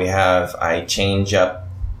what we have, I change up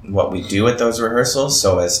what we do at those rehearsals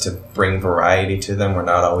so as to bring variety to them. We're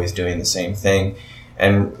not always doing the same thing.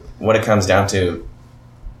 And what it comes down to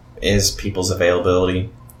is people's availability.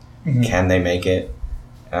 Mm-hmm. Can they make it?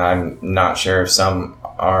 I'm not sure if some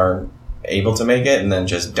are able to make it and then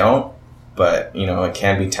just don't, but it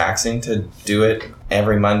can be taxing to do it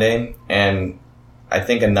every Monday. And I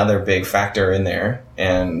think another big factor in there,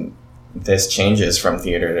 and this changes from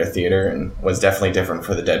theater to theater and was definitely different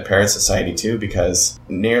for the Dead Parrots Society too, because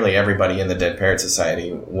nearly everybody in the Dead Parrots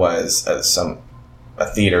Society was a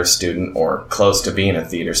theater student or close to being a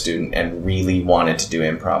theater student and really wanted to do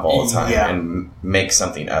improv all the time and make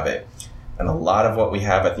something of it. And a lot of what we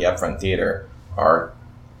have at the Upfront Theatre are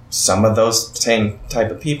some of those same type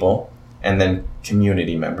of people, and then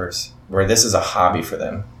community members, where this is a hobby for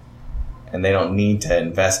them. And they don't need to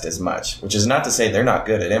invest as much, which is not to say they're not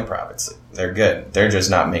good at improv. They're good. They're just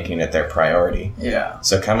not making it their priority. Yeah.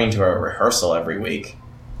 So coming to a rehearsal every week,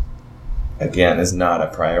 again, is not a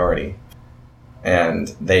priority. And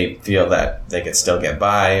they feel that they could still get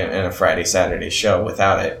by in a Friday, Saturday show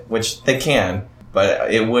without it, which they can,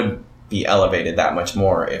 but it would be elevated that much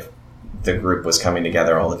more if the group was coming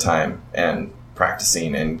together all the time and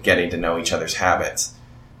practicing and getting to know each other's habits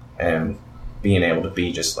and being able to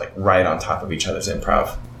be just like right on top of each other's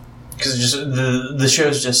improv. Because just the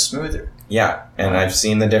show's just smoother. Yeah, and I've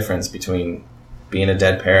seen the difference between being a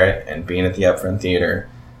Dead Parrot and being at the Upfront Theatre,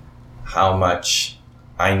 how much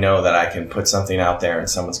I know that I can put something out there and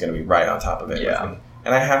someone's going to be right on top of it with me.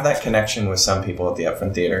 And I have that connection with some people at the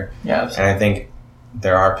Upfront Theatre. Yeah, absolutely. And I think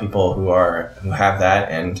there are people who have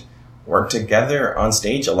that and work together on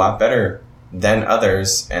stage a lot better than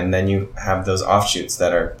others, and then you have those offshoots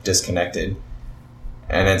that are disconnected.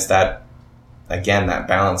 And it's that, again, that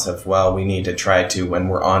balance of, well, we need to try to, when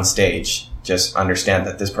we're on stage, just understand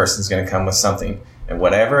that this person's going to come with something. And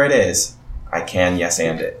whatever it is, I can yes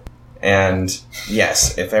and it. And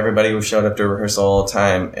yes, if everybody showed up to rehearsal all the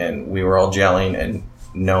time and we were all gelling and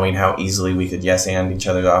knowing how easily we could yes and each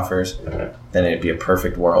other's offers, then it'd be a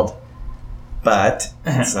perfect world. But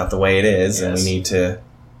it's not the way it is, and we need to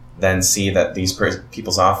then see that these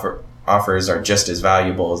people's offers are just as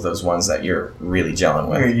valuable as those ones that you're really gelling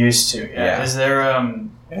with. You're used to. Yeah. Is there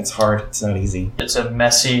it's hard. It's not easy. It's a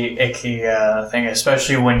messy, icky thing,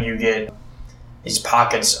 especially when you get these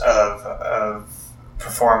pockets of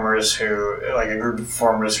performers who, like a group of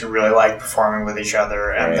performers who really like performing with each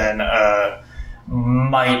other, and then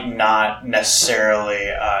might not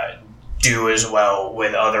necessarily do as well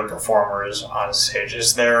with other performers on stage.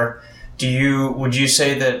 Would you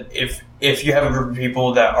say that if you have a group of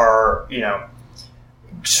people that are,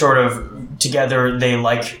 sort of together, they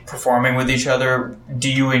like performing with each other,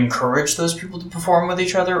 do you encourage those people to perform with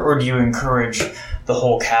each other, or do you encourage the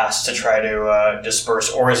whole cast to try to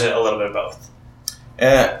disperse, or is it a little bit of both?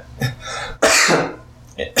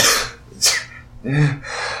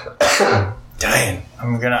 Dying.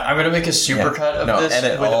 I'm gonna make a supercut of this.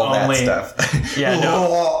 Edit with all only, that stuff.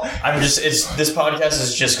 This podcast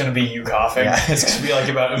is just gonna be you coughing. Yeah. It's gonna be like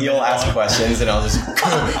about. You'll ask questions and I'll just.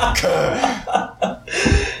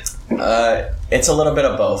 It's a little bit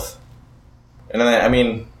of both, and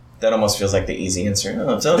then that almost feels like the easy answer.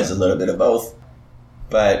 No, it's always a little bit of both,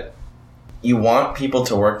 but you want people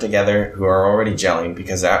to work together who are already gelling,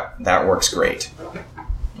 because that works great.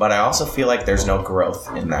 But I also feel like there's no growth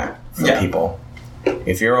in that for people.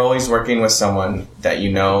 If you're always working with someone that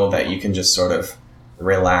you know that you can just sort of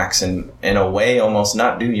relax and, in a way, almost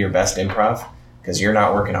not do your best improv because you're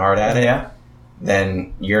not working hard at it,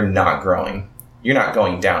 then you're not growing. You're not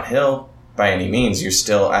going downhill by any means. You're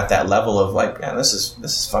still at that level of like, this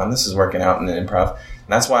is fun. This is working out in the improv. And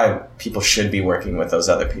that's why people should be working with those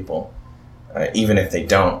other people, even if they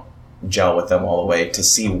don't gel with them all the way, to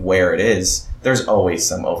see where it is. There's always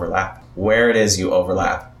some overlap. Where it is, you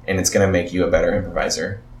overlap, and it's going to make you a better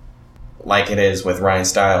improviser. Like it is with Ryan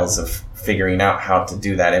Stiles of figuring out how to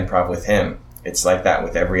do that improv with him. It's like that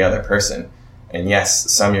with every other person. And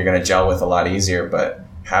yes, some you're going to gel with a lot easier, but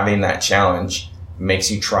having that challenge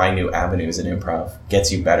makes you try new avenues in improv,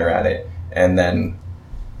 gets you better at it. And then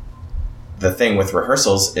the thing with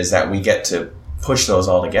rehearsals is that we get to push those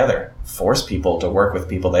all together, force people to work with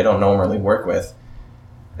people they don't normally work with.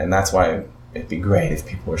 And that's why it'd be great if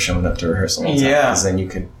people were showing up to rehearsal all the time, because then you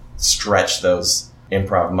could stretch those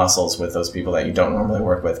improv muscles with those people that you don't normally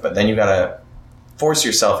work with. But then you gotta force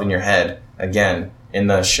yourself in your head, again, in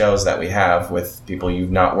the shows that we have with people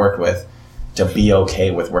you've not worked with, to be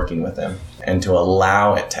okay with working with them and to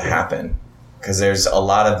allow it to happen. Because there's a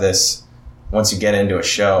lot of this, once you get into a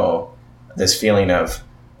show, this feeling of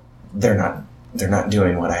they're not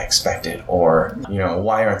doing what I expected, or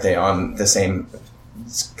why aren't they on the same?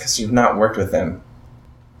 Because you've not worked with them.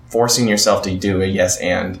 Forcing yourself to do a yes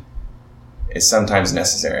and is sometimes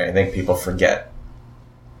necessary. I think people forget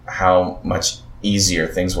how much easier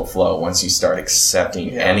things will flow once you start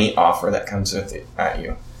accepting any offer that comes at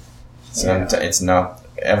you. It's not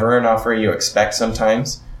ever an offer you expect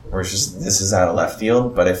sometimes, or it's just, this is out of left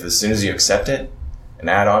field, but if as soon as you accept it and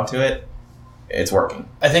add on to it, it's working.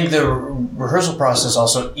 I think the rehearsal process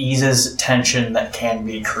also eases tension that can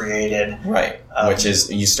be created. Right, which is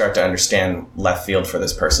you start to understand left field for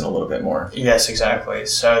this person a little bit more. Yes, exactly.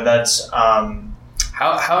 So that's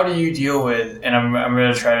how do you deal with, and I'm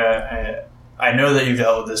going to try to, I know that you've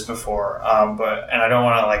dealt with this before, and I don't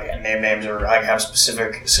want to like name names or like have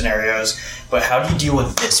specific scenarios, but how do you deal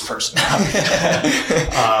with this person?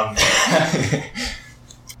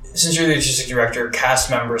 Since you're the artistic director, cast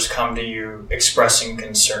members come to you expressing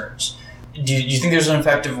concerns. Do you think there's an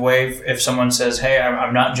effective way if someone says, hey,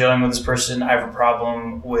 I'm not gelling with this person, I have a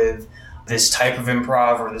problem with this type of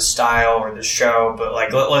improv or this style or this show, but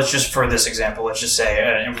like let's just, for this example, let's just say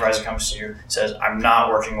an improviser comes to you, says, I'm not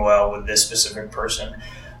working well with this specific person.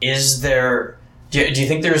 Is there, do you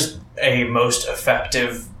think there's a most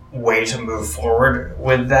effective way to move forward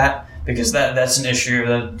with that? Because that's an issue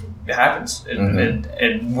that happens.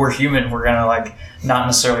 We're human. We're gonna like not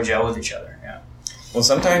necessarily gel with each other. Yeah. Well,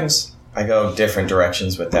 sometimes I go different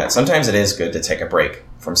directions with that. Sometimes it is good to take a break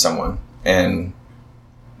from someone, and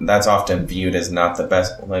that's often viewed as not the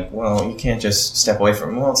best. Like, well, you can't just step away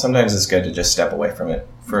from it. Well, sometimes it's good to just step away from it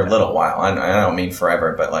for a little while. I don't mean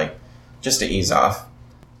forever, but like just to ease off.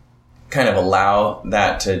 Kind of allow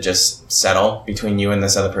that to just settle between you and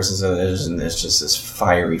this other person, so there's just this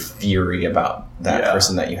fiery fury about that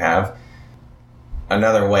person that you have.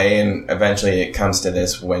 Another way, and eventually it comes to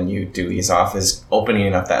this when you do ease off, is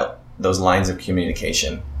opening up those lines of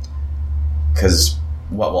communication. Because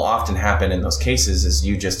what will often happen in those cases is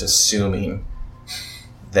you just assuming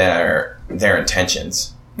their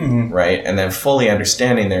intentions, right? And then fully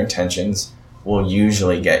understanding their intentions will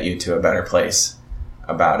usually get you to a better place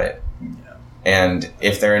about it. And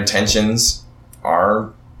if their intentions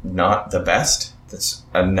are not the best, that's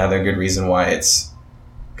another good reason why it's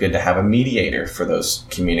good to have a mediator for those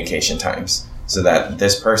communication times. So that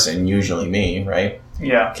this person, usually me, right?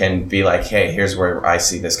 Yeah. Can be like, hey, here's where I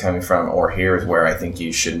see this coming from, or here's where I think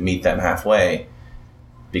you should meet them halfway,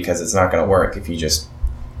 because it's not going to work if you just,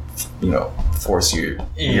 force your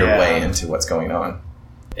way into what's going on.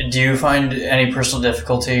 Do you find any personal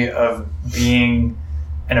difficulty of being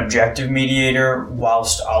an objective mediator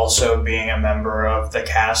whilst also being a member of the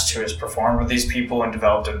cast who has performed with these people and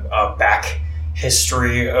developed a back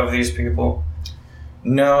history of these people?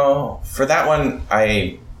 No, for that one,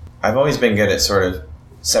 I've always been good at sort of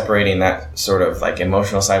separating that sort of like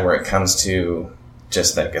emotional side where it comes to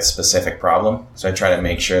just like a specific problem. So I try to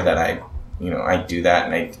make sure that I do that,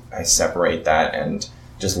 and I separate that and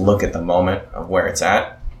just look at the moment of where it's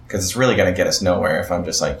at. Because it's really going to get us nowhere if I'm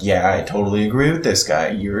just like, yeah, I totally agree with this guy,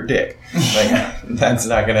 you're a dick. Like, that's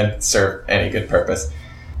not going to serve any good purpose.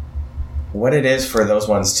 What it is for those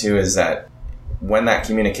ones, too, is that when that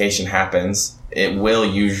communication happens, it will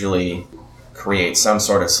usually create some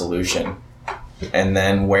sort of solution. And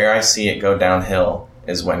then where I see it go downhill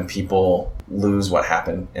is when people lose what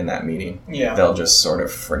happened in that meeting. Yeah. They'll just sort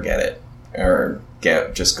of forget it or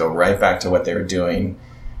just go right back to what they were doing,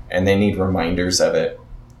 and they need reminders of it.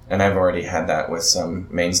 And I've already had that with some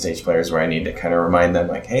main stage players where I need to kind of remind them,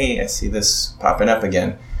 like, hey, I see this popping up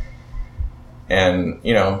again. And,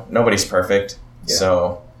 nobody's perfect. Yeah.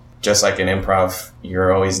 So just like in improv,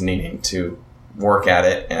 you're always needing to work at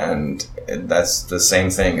it. And that's the same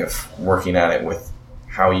thing of working at it with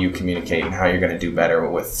how you communicate and how you're going to do better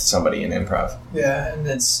with somebody in improv. Yeah, and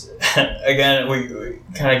it's, again, we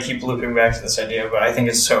kind of keep looping back to this idea, but I think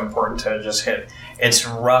it's so important to just hit. It's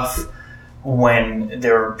rough when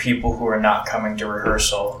there are people who are not coming to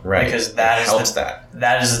rehearsal, right? Because that is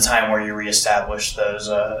the time where you reestablish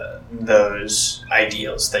those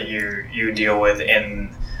ideals that you deal with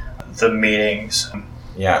in the meetings.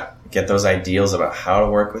 Yeah, get those ideals about how to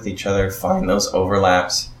work with each other, find those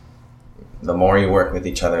overlaps. The more you work with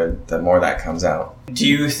each other, the more that comes out. Do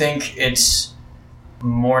you think it's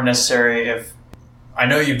more necessary if, I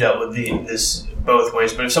know you've dealt with this both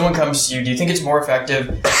ways, but if someone comes to you, do you think it's more effective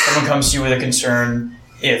if someone comes to you with a concern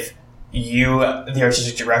if you, the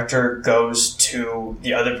artistic director, goes to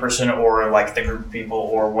the other person or like the group of people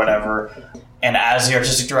or whatever, and as the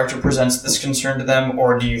artistic director presents this concern to them,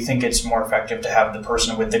 or do you think it's more effective to have the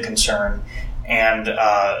person with the concern and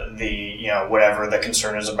whatever the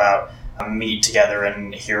concern is about meet together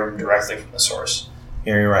and hear them directly from the source?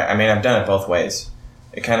 Yeah, you're right. I mean, I've done it both ways.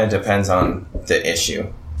 It kind of depends on the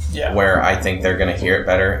issue. Yeah. Where I think they're going to hear it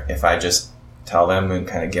better if I just tell them and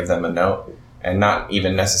kind of give them a note and not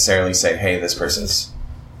even necessarily say, hey, this person's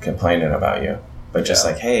complaining about you. But just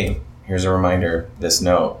like, hey, here's a reminder, this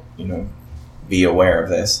note, be aware of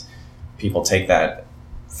this. People take that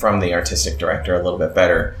from the artistic director a little bit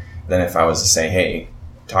better than if I was to say, hey,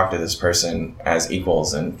 talk to this person as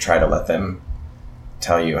equals and try to let them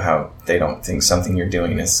tell you how they don't think something you're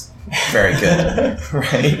doing is very good.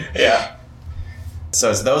 Right? Yeah. So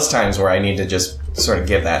it's those times where I need to just sort of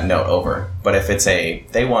give that note over. But if it's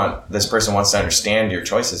this person wants to understand your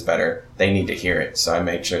choices better, they need to hear it. So I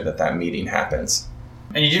make sure that meeting happens.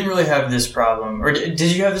 And you didn't really have this problem, or did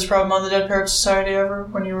you have this problem on the Dead Parrots Society ever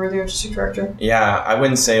when you were the artistic director? Yeah, I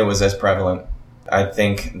wouldn't say it was as prevalent. I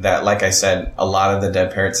think that, like I said, a lot of the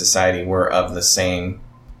Dead Parrots Society were of similar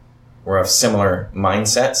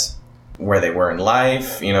mindsets where they were in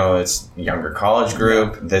life. It's a younger college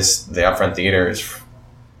group. The Upfront Theatre is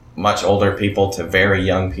much older people to very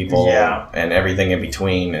young people, and everything in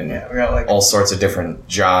between, and we got all sorts of different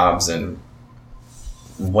jobs and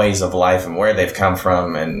ways of life and where they've come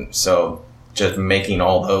from. And so just making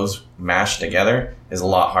all those mashed together is a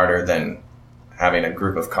lot harder than having a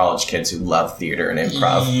group of college kids who love theater and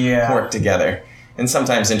improv work together. And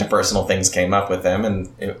sometimes interpersonal things came up with them,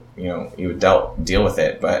 and you would deal with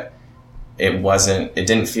it, but it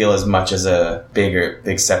didn't feel as much as a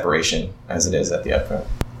big separation as it is at the Upfront.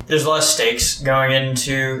 There's less stakes going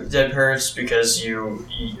into Dead Parrots because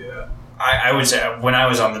I would say when I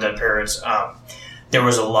was on the Dead Parrots, there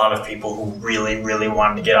was a lot of people who really, really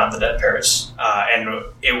wanted to get on the Dead Parrots. And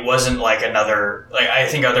it wasn't like I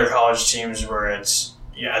think other college teams where it's,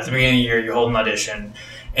 at the beginning of the year, you hold an audition,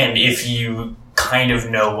 and if you kind of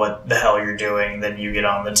know what the hell you're doing, then you get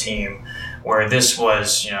on the team. Where this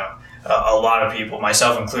was, a lot of people,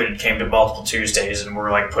 myself included, came to multiple Tuesdays and were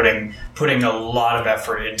like putting a lot of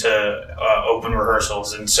effort into open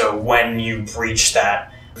rehearsals. And so when you breach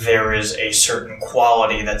that, there is a certain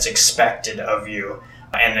quality that's expected of you,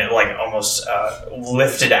 and it like almost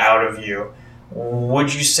lifted out of you.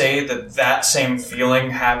 Would you say that same feeling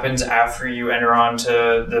happens after you enter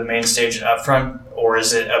onto the main stage and Upfront, or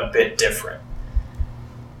is it a bit different?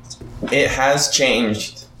 It has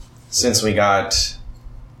changed since we got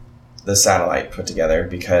the satellite put together,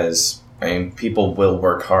 because people will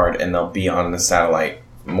work hard and they'll be on the satellite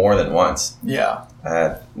more than once. Yeah.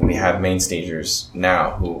 We have main stagers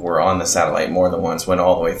now who were on the satellite more than once, went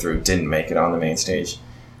all the way through, didn't make it on the main stage,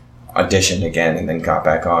 auditioned again, and then got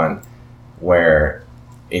back on. Where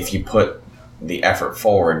if you put the effort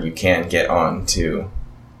forward, you can get on to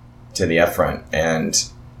the Upfront. And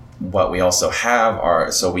what we also have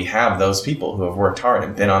we have those people who have worked hard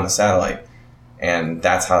and been on the satellite, and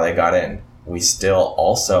that's how they got in. We still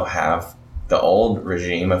also have the old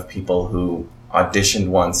regime of people who auditioned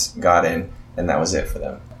once, got in, and that was it for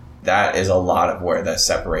them. That is a lot of where the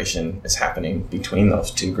separation is happening between those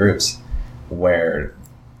two groups, where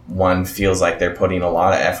one feels like they're putting a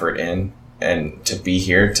lot of effort in and to be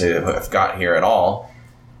here, to have got here at all,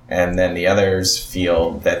 and then the others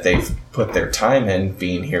feel that they've put their time in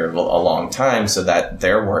being here a long time, so that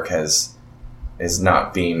their work is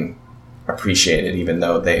not being appreciated, even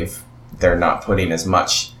though they're not putting as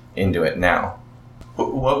much into it now.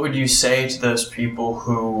 What would you say to those people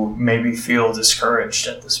who maybe feel discouraged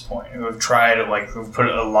at this point, who have tried, who've put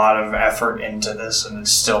a lot of effort into this, and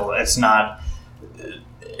it's not,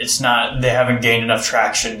 they haven't gained enough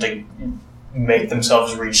traction to make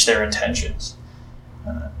themselves reach their intentions?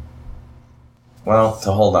 Well,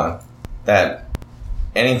 to hold on, that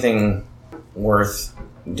anything worth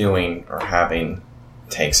doing or having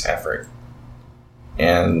takes effort.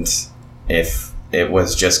 And if it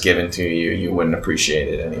was just given to you, you wouldn't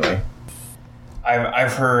appreciate it anyway.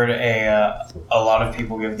 I've heard a lot of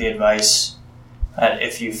people give the advice that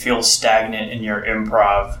if you feel stagnant in your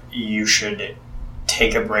improv, you should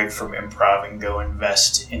take a break from improv and go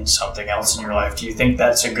invest in something else in your life. Do you think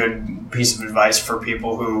that's a good piece of advice for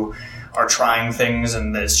people who are trying things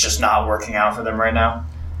and it's just not working out for them right now?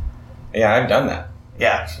 Yeah, I've done that.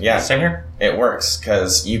 Yeah. Same here. It works,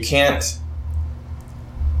 because you can't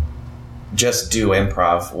just do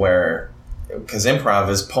improv because improv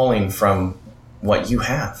is pulling from what you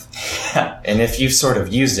have. And if you've sort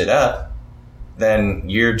of used it up, then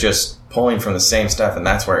you're just pulling from the same stuff, and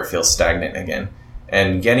that's where it feels stagnant again.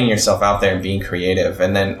 And getting yourself out there and being creative.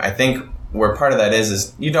 And then I think where part of that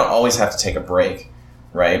is you don't always have to take a break,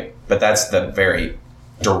 right? But that's the very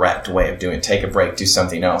direct way of doing it. Take a break, do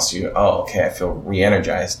something else. I feel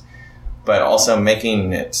re-energized. But also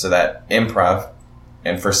making it so that improv,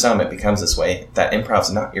 and for some it becomes this way, that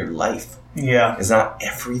improv's not your life. Yeah. It's not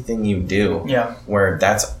everything you do. Yeah. Where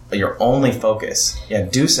that's your only focus. Yeah,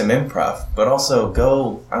 do some improv, but also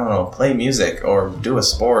go, play music or do a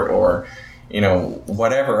sport or,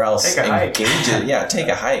 whatever else take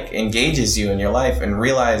a hike engages you in your life, and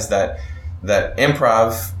realize that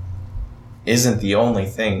improv isn't the only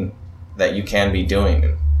thing that you can be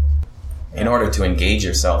doing. In order to engage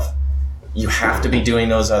yourself, you have to be doing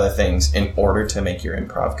those other things in order to make your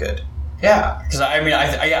improv good. Yeah, because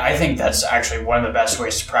I think that's actually one of the best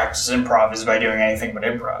ways to practice improv is by doing anything but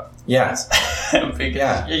improv. Yes.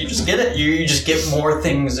 You just get it. You just get more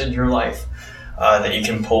things in your life that you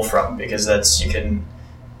can pull from, because you can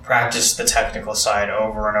practice the technical side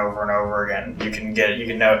over and over and over again. You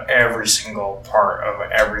can know every single part of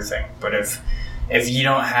everything. But if you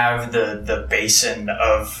don't have the basin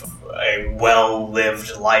of a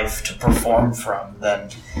well-lived life to perform from, then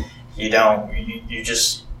you know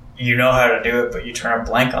how to do it, but you turn a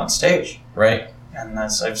blank on stage. Right. And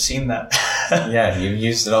I've seen that. Yeah, you've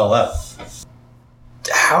used it all up.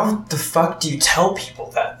 How the fuck do you tell people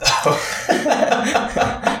that, though?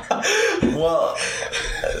 Well,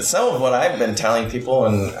 some of what I've been telling people,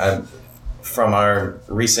 and from our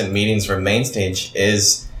recent meetings from Mainstage,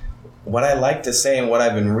 is what I like to say, and what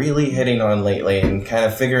I've been really hitting on lately, and kind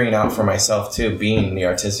of figuring out for myself too, being the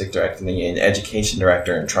artistic director and the education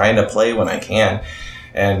director, and trying to play when I can,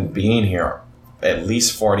 and being here at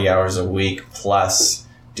least 40 hours a week plus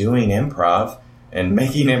doing improv and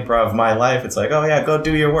making improv my life. It's like, oh yeah, go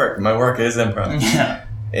do your work. My work is improv. Yeah.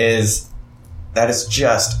 That is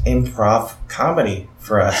just improv comedy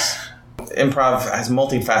for us. Improv has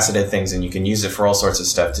multifaceted things, and you can use it for all sorts of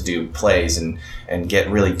stuff, to do plays and get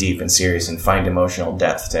really deep and serious and find emotional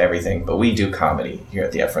depth to everything. But we do comedy here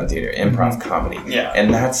at the Upfront Theatre, improv comedy. Yeah.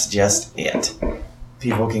 And that's just it.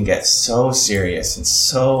 People can get so serious and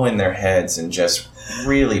so in their heads and just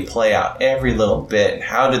really play out every little bit.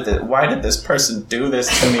 And why did this person do this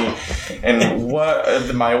to me? And what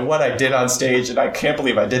I did on stage, and I can't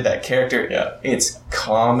believe I did that character. Yeah. It's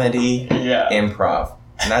comedy, improv.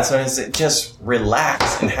 And that's what it's, just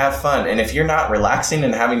relax and have fun. And if you're not relaxing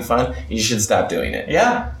and having fun, you should stop doing it.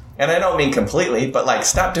 Yeah. And I don't mean completely, but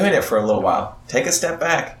stop doing it for a little while. Take a step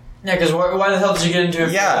back. Yeah, because why the hell did you get into it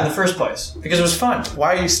in the first place? Because it was fun.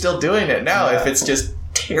 Why are you still doing it now if it's just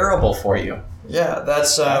terrible for you? Yeah,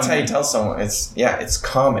 that's how you tell someone. It's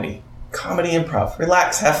comedy. Comedy improv.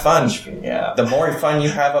 Relax, have fun. Yeah. The more fun you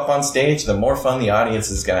have up on stage, the more fun the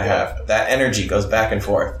audience is going to have. That energy goes back and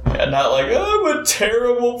forth. Yeah, not like, I'm a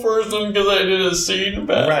terrible person because I did a scene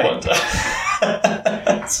bad one time.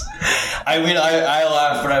 I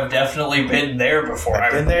laugh, but I've definitely been there before.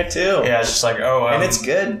 I've been there too. Yeah, it's just like, and it's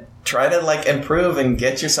good. Try to improve and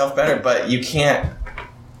get yourself better, but you can't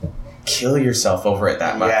kill yourself over it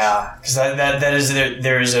that much. Yeah, because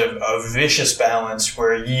there is a vicious balance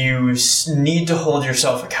where you need to hold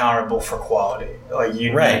yourself accountable for quality.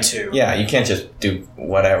 Need to. Yeah, you can't just do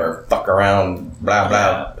whatever, fuck around, blah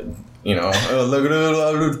blah. Yeah. Look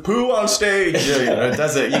at poo on stage. It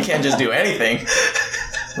doesn't. You can't just do anything.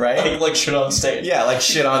 Right? Like shit on stage. Yeah, like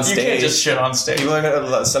shit on stage. You can't just shit on stage. People are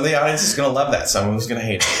gonna some of the audience is gonna love that. Someone's gonna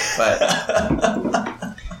hate it. But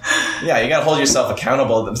yeah, you gotta hold yourself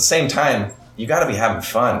accountable. At the same time, you gotta be having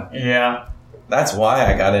fun. Yeah. That's why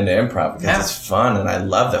I got into improv, because it's fun and I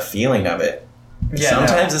love the feeling of it. Yeah,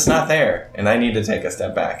 sometimes it's not there, and I need to take a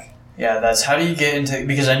step back. Yeah, that's how do you get into,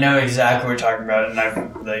 because I know exactly what you're talking about,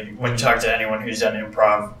 and when you talk to anyone who's done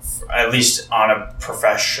improv, at least on a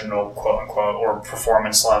professional, quote unquote, or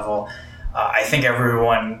performance level, I think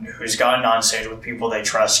everyone who's gotten on stage with people they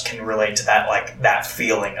trust can relate to that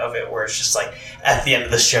feeling of it, where it's just at the end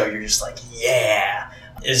of the show, you're just yeah.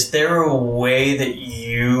 Is there a way that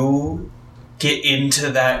you get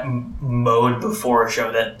into that mode before a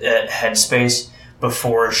show, that headspace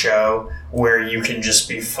before a show, where you can just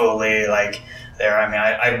be fully there?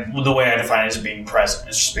 I mean, the way I define it is being present.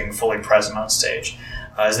 It's just being fully present on stage.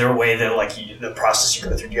 Is there a way that the process you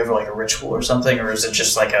go through, do you have a ritual or something, or is it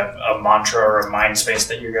just a mantra or a mind space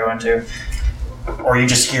that you go into, or are you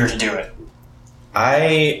just here to do it?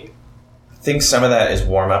 I think some of that is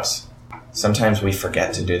warm-ups. Sometimes we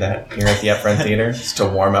forget to do that here at the Upfront Theatre, just to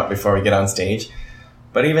warm up before we get on stage.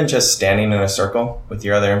 But even just standing in a circle with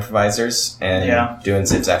your other improvisers and doing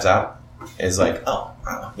zip zaps out is oh,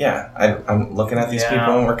 wow, yeah, I'm looking at these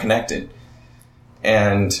people and we're connected.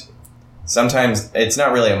 And sometimes it's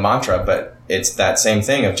not really a mantra, but it's that same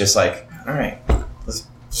thing of just all right, let's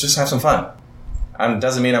just have some fun.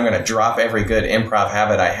 Doesn't mean I'm going to drop every good improv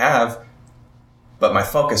habit I have, but my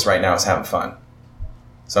focus right now is having fun.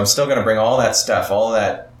 So I'm still going to bring all that stuff, all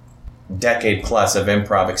that decade plus of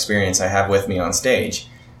improv experience I have with me on stage,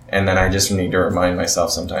 And then I just need to remind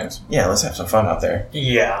myself sometimes, let's have some fun out there.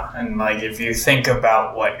 Yeah, and like if you think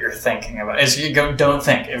about what you're thinking about, don't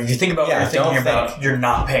think. If you think about what you're thinking about, you're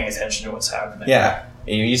not paying attention to what's happening. Yeah,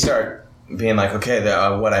 you start being like, okay,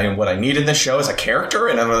 what I need in this show is a character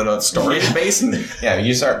and a story base, and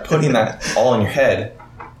you start putting that all in your head,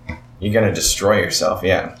 you're gonna destroy yourself.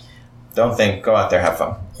 Yeah, don't think. Go out there, have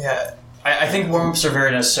fun. Yeah. I think warm-ups are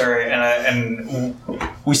very necessary, and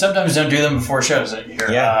we sometimes don't do them before shows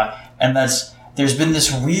here. Yeah. And there's been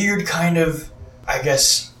this weird kind of, I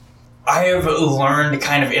guess, I have learned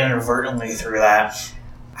kind of inadvertently through that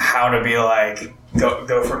how to be like,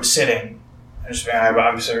 go from sitting, I'm sitting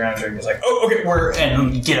around drinking, it's like, oh, okay,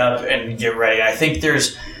 and get up and get ready. I think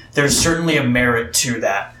there's certainly a merit to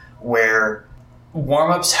that, where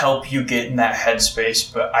warm-ups help you get in that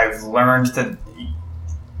headspace, but I've learned that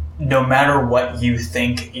no matter what you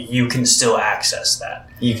think, you can still access that.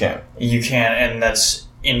 You can, and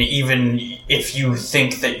even if you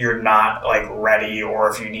think that you're not like ready,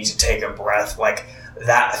 or if you need to take a breath, like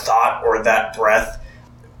that thought or that breath,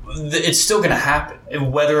 it's still going to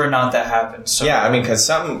happen, whether or not that happens. So, yeah, I mean, because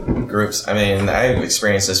some groups, I've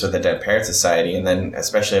experienced this with the Dead Parrots Society, and then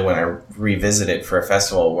especially when I revisit it for a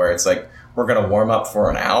festival where it's like, we're going to warm up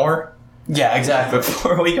for an hour. Yeah, exactly.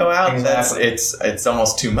 Before we go out, it's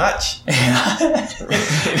almost too much. Yeah.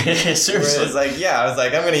 Seriously. It's like, I was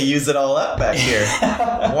like, I'm going to use it all up back here.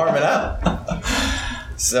 Warm it up.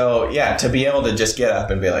 So, to be able to just get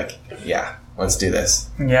up and be like, let's do this.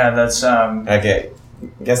 Yeah, that's... I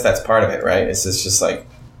guess that's part of it, right? It's just like,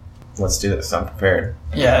 let's do this. I'm prepared.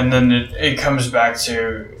 Yeah, and then it comes back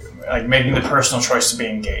to like making the personal choice to be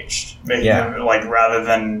engaged. Rather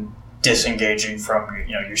than disengaging from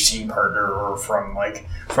your scene partner, or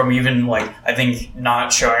from even I think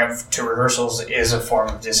not showing up to rehearsals is a form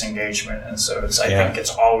of disengagement, and so I think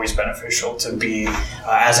it's always beneficial to be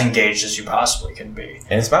as engaged as you possibly can be.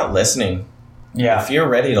 And it's about listening. Yeah, if you're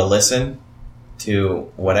ready to listen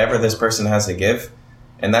to whatever this person has to give,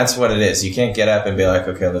 and that's what it is. You can't get up and be like,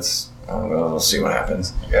 okay, we'll see what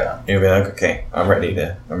happens. Yeah, you'll be like, okay, I'm ready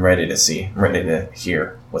to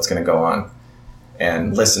hear what's going to go on.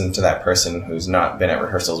 And listen to that person who's not been at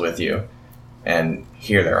rehearsals with you and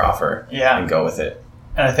hear their offer and go with it.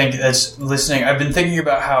 And I think that's listening. I've been thinking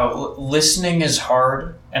about how listening is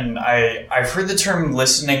hard, and I've heard the term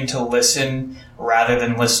listening to listen rather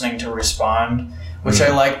than listening to respond, which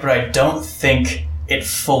I like, but I don't think it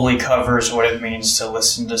fully covers what it means to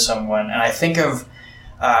listen to someone. And I think of,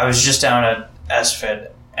 I was just down at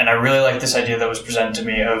SFIT, and I really like this idea that was presented to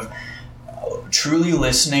me of, truly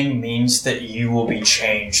listening means that you will be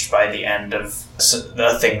changed by the end of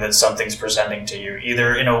the thing that something's presenting to you,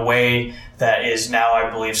 either in a way that is now I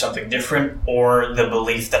believe something different, or the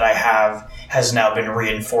belief that I have has now been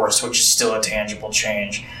reinforced, which is still a tangible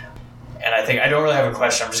change. And I think I don't really have a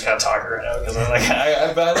question. I'm just kind of talking right now because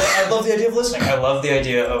I love the idea of listening. I love the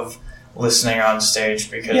idea of listening on stage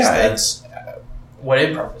because that's what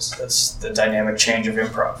improv is. That's the dynamic change of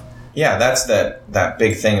improv. Yeah, that's that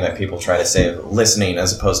big thing that people try to say, listening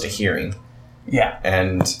as opposed to hearing. Yeah.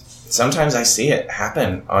 And sometimes I see it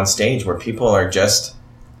happen on stage where people are just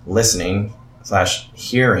listening /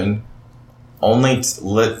 hearing, only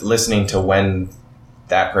listening to when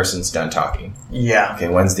that person's done talking. Yeah. Okay,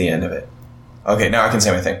 when's the end of it? Okay, now I can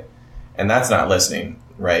say my thing. And that's not listening,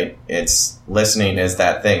 right? It's listening is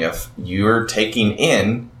that thing of you're taking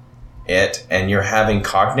in it and you're having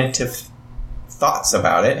cognitive thoughts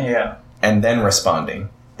about it, and then responding.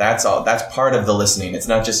 That's all. That's part of the listening. It's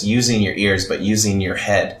not just using your ears, but using your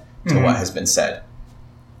head to what has been said.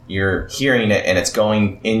 You're hearing it, and it's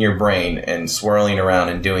going in your brain and swirling around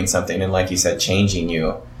and doing something, and like you said, changing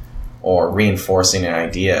you, or reinforcing an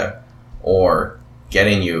idea, or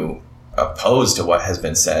getting you opposed to what has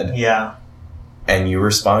been said. Yeah. And you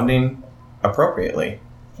responding appropriately.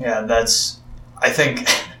 Yeah, I think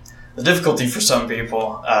the difficulty for some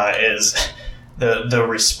people is the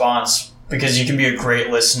response, because you can be a great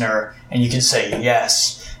listener and you can say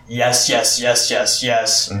yes, and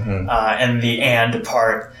the and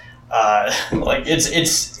part,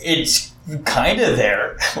 it's kind of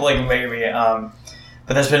there, maybe,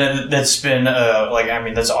 but that's been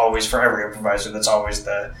that's always for every improviser. That's always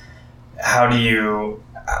how do you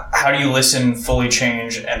listen, fully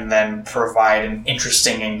change, and then provide an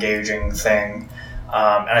interesting, engaging thing.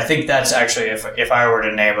 And I think that's actually, if I were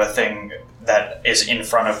to name a thing that is in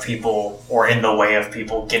front of people or in the way of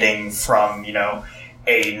people getting from,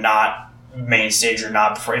 a not main stage or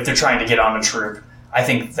not before, if they're trying to get on a troupe, I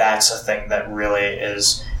think that's a thing that really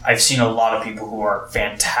is. I've seen a lot of people who are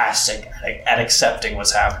fantastic at accepting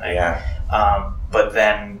what's happening. Yeah. But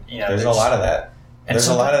then, there's a lot of that. There's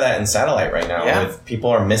a lot of that in satellite right now. Yeah. With people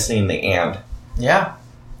are missing the and. Yeah.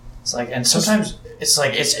 It's like, and sometimes it's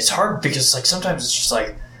like, it's hard because like sometimes it's just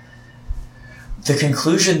like the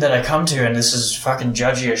conclusion that I come to, and this is fucking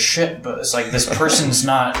judgy as shit, but it's like this person's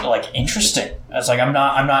not like interesting. It's like I'm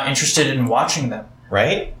not interested in watching them.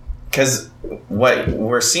 Right? Because what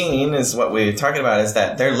we're seeing is what we're talking about is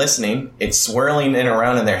that they're listening, it's swirling in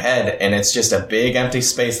around in their head, and it's just a big empty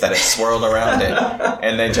space that it's swirled around it.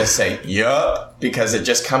 And they just say, yup, because it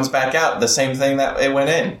just comes back out the same thing that it went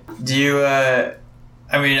in. Do you, I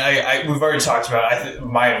mean, we've already talked about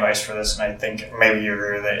my advice for this, and I think maybe you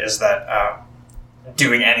agree with it, is that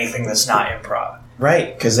doing anything that's not improv.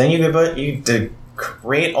 Right, because then you to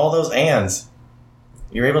create all those ands.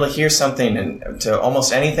 You're able to hear something and to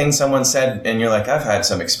almost anything someone said, and you're like, I've had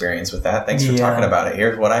some experience with that. Thanks for talking about it.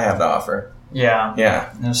 Here's what I have to offer. Yeah.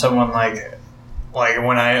 Yeah. And someone like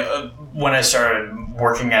when I started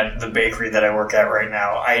working at the bakery that I work at right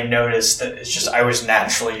now, I noticed that it's just I was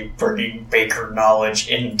naturally bringing baker knowledge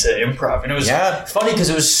into improv, and it was funny because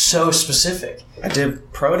it was so specific. I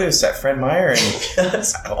did produce at Fred Meyer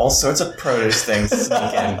and all sorts of produce things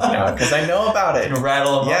sneak in, because I know about it. And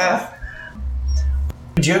rattle them off.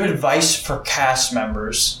 Do you have advice for cast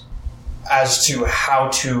members as to how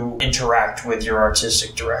to interact with your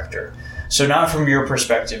artistic director? So not from your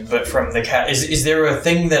perspective, but from the cast. Is there a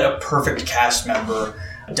thing that a perfect cast member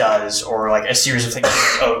does, or like a series of things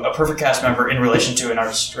a perfect cast member in relation to an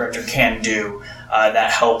artistic director can do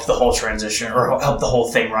that help the whole transition or help the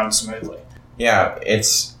whole thing run smoothly? Yeah,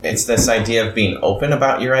 it's this idea of being open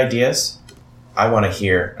about your ideas. I want to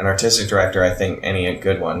hear, an artistic director, I think any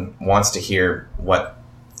good one, wants to hear what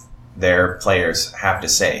their players have to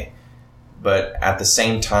say. But at the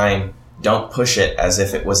same time, don't push it as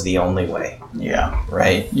if it was the only way. Yeah.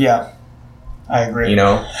 Right? Yeah. I agree.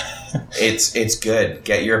 It's good.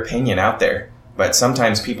 Get your opinion out there. But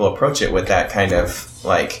sometimes people approach it with that kind of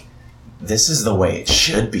like, this is the way it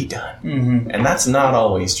should be done. Mm-hmm. And that's not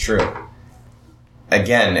always true.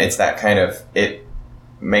 Again, it's that kind of, it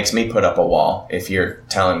makes me put up a wall if you're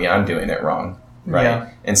telling me I'm doing it wrong. Right? Yeah.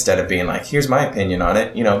 Instead of being like, here's my opinion on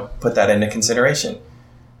it, put that into consideration.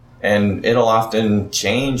 And it'll often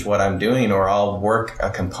change what I'm doing, or I'll work a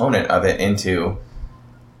component of it into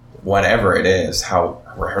whatever it is, how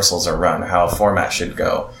rehearsals are run, how a format should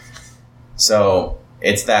go. So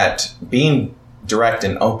it's that being direct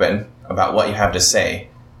and open about what you have to say,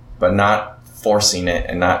 but not forcing it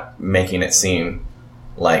and not making it seem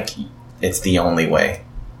like it's the only way.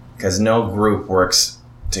 Because no group works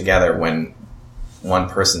together when one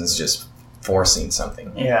person's just forcing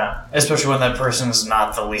something. Yeah, especially when that person's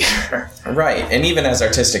not the leader. Right, and even as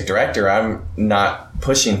artistic director, I'm not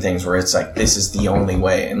pushing things where it's like, this is the only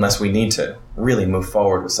way, unless we need to really move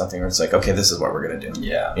forward with something where it's like, okay, this is what we're going to do.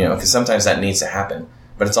 Yeah. Because sometimes that needs to happen.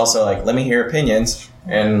 But it's also like, let me hear opinions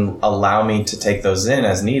and allow me to take those in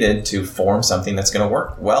as needed to form something that's going to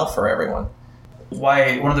work well for everyone.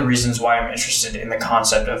 One of the reasons why I'm interested in the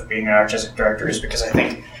concept of being an artistic director is because I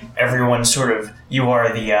think everyone you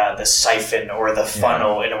are the siphon or the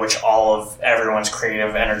funnel in which all of everyone's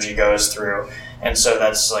creative energy goes through. And so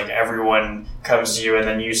that's like everyone comes to you, and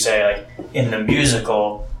then you say, like, in the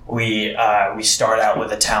musical, we start out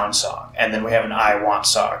with a town song, and then we have an I Want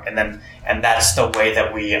song, and that's the way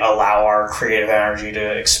that we allow our creative energy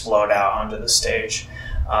to explode out onto the stage.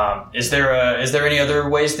 Is there any other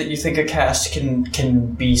ways that you think a cast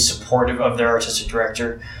can be supportive of their artistic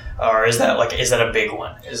director? Or is that a big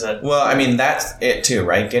one? Well, I mean, that's it too,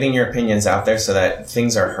 right? Getting your opinions out there so that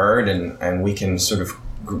things are heard and we can sort of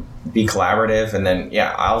be collaborative, and then,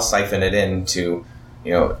 I'll siphon it into,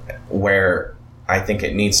 where I think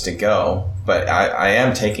it needs to go. But I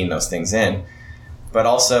am taking those things in. But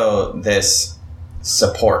also this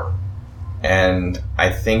support. And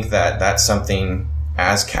I think that that's something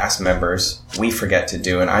as cast members we forget to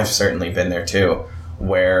do, and I've certainly been there too,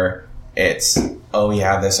 where it's,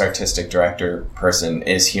 this artistic director person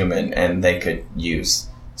is human and they could use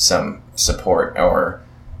some support or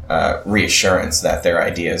reassurance that their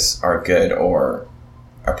ideas are good or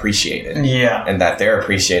appreciated. Yeah. And that they're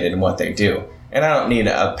appreciated in what they do. And I don't need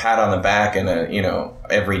a pat on the back and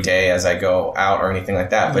every day as I go out or anything like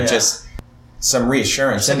that, but just some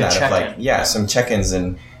reassurance in that of some check-ins,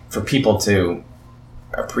 and for people to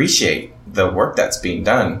appreciate the work that's being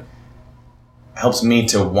done helps me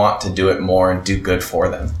to want to do it more and do good for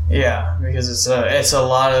them. Yeah, because it's a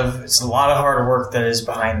lot of hard work that is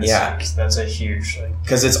behind the scenes. That's a huge thing.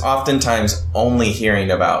 Because it's oftentimes only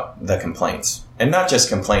hearing about the complaints, and not just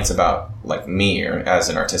complaints about like me or as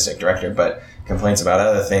an artistic director, but complaints about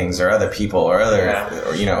other things or other people or other,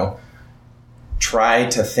 or try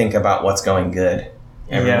to think about what's going good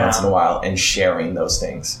every once in a while and sharing those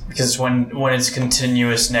things. Because when it's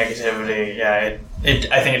continuous negativity, I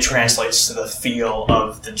think it translates to the feel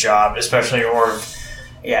of the job, especially,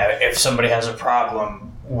 if somebody has a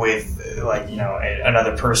problem with, like, you know,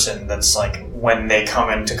 another person, that's like, when they come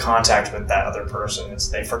into contact with that other person,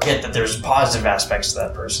 they forget that there's positive aspects to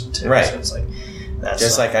that person too. Right. So it's like, that's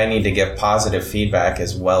just like I need to give positive feedback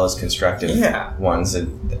as well as constructive ones,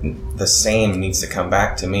 and the same needs to come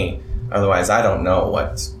back to me. Otherwise, I don't know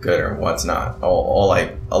what's good or what's not. A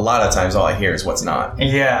lot of times, all I hear is what's not.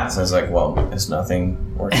 Yeah. So it's like, well, is nothing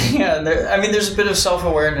working? Yeah, there's a bit of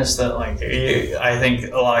self-awareness that, like, I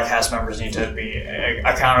think a lot of cast members need to be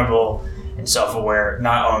accountable and self-aware,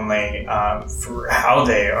 not only for how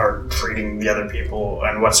they are treating the other people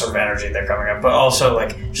and what sort of energy they're coming up, but also,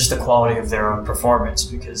 like, just the quality of their own performance,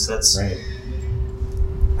 because that's right.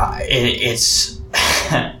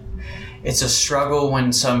 It's a struggle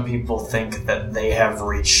when some people think that they have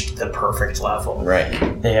reached the perfect level.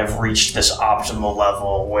 Right. They have reached this optimal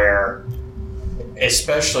level where,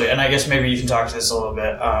 especially, and I guess maybe you can talk to this a little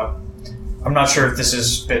bit, I'm not sure if this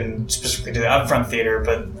has been specifically to the Upfront Theatre,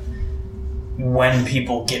 but when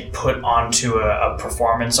people get put onto a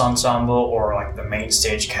performance ensemble or, like, the main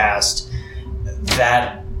stage cast,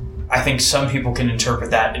 that I think some people can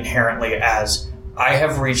interpret that inherently as, I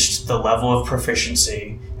have reached the level of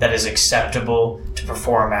proficiency that is acceptable to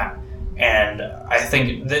perform at. And I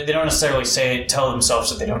think they don't necessarily tell themselves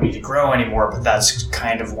that they don't need to grow anymore, but that's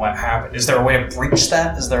kind of what happened. Is there a way to breach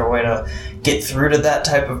that? Is there a way to get through to that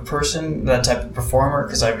type of person, that type of performer?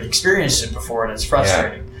 Because I've experienced it before, and it's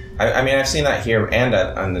frustrating. Yeah. I mean, I've seen that here and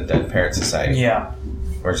on the Dead Parrots Society. Yeah.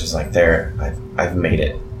 Where it's just like, I've made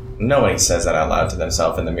it. Nobody says that out loud to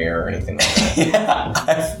themselves in the mirror or anything like that.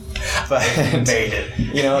 Yeah. But made it.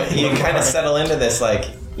 You know, you kind of settle into this, like,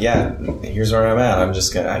 yeah, here's where I'm at.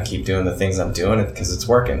 I keep doing the things I'm doing because it's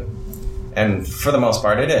working. And for the most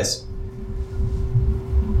part, it is.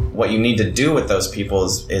 What you need to do with those people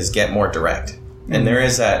is get more direct. Mm-hmm. And there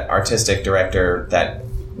is that artistic director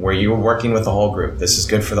where you're working with the whole group. This is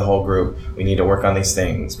good for the whole group. We need to work on these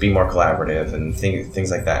things, be more collaborative, and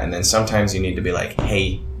things like that. And then sometimes you need to be like,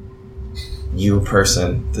 hey, you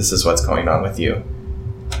person, this is what's going on with you.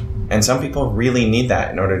 And some people really need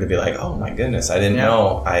that in order to be like, oh my goodness, I didn't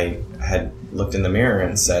know I had looked in the mirror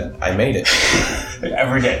and said, I made it.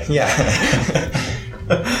 Every day. Yeah.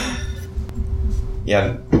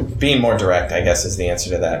 Yeah, being more direct, I guess, is the answer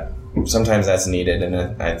to that. Sometimes that's needed,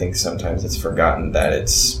 and I think sometimes it's forgotten that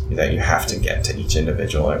you have to get to each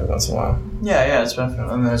individual every once in a while. Yeah, it's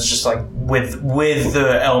beneficial. And it's just like with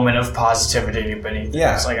the element of positivity beneath.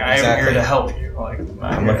 Yeah, it's like, I'm here to help you. Like,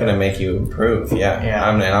 I'm looking to make you improve. Yeah.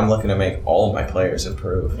 I'm looking to make all of my players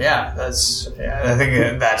improve. Yeah, I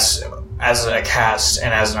think that's, as a cast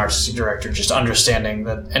and as an artistic director, just understanding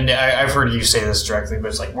that. And I've heard you say this directly, but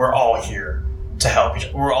it's like, we're all here to help each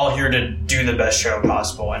other. We're all here to do the best show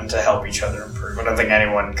possible and to help each other improve. I don't think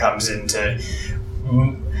anyone comes into...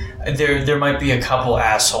 There might be a couple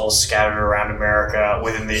assholes scattered around America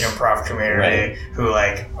within the improv community who,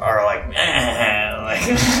 like, are like,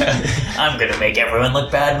 I'm going to make everyone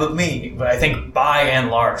look bad but me. But I think by and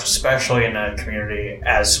large, especially in a community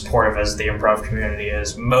as supportive as the improv community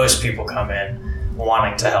is, most people come in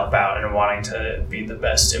wanting to help out and wanting to be the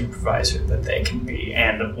best improviser that they can be,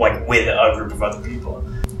 and, like, with a group of other people.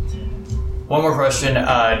 One more question.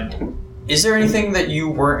 Is there anything that you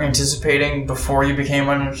weren't anticipating before you became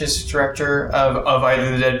an artistic director of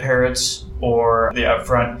either the Dead Parrots or the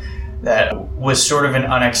Upfront that was sort of an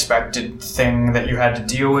unexpected thing that you had to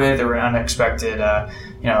deal with, or an unexpected,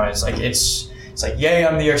 it's like, yay,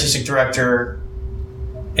 I'm the artistic director,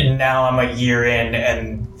 and now I'm a year in,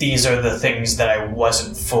 and these are the things that I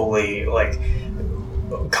wasn't fully, like,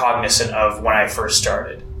 cognizant of when I first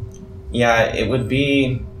started? Yeah, it would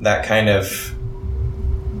be that kind of,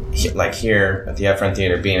 like here at the Upfront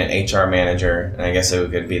Theatre, being an HR manager, and I guess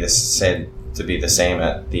it could be said to be the same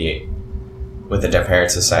with the Dead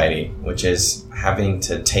Parrots Society, which is having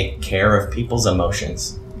to take care of people's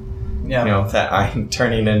emotions. Yeah. You know, that I'm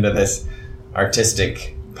turning into this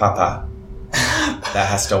artistic papa that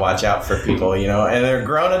has to watch out for people, you know, and they're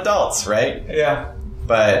grown adults, right? Yeah.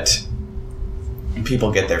 But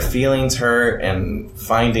people get their feelings hurt, and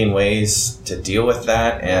finding ways to deal with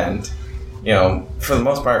that. And, you know, for the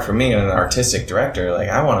most part, for me, an artistic director, like,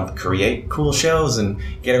 I want to create cool shows and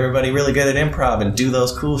get everybody really good at improv and do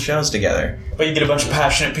those cool shows together. But you get a bunch of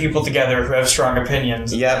passionate people together who have strong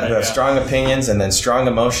opinions. Yeah, who have strong opinions, and then strong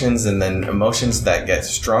emotions, and then emotions that get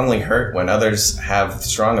strongly hurt when others have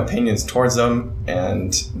strong opinions towards them,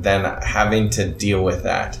 and then having to deal with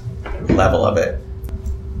that level of it.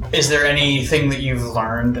 Is there anything that you've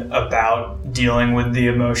learned about dealing with the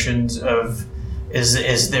emotions of?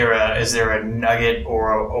 Is there a nugget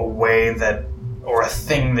or a way that, or a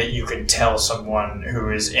thing that you could tell someone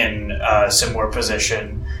who is in a similar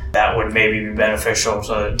position that would maybe be beneficial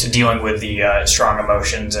to dealing with the strong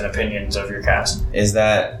emotions and opinions of your cast? Is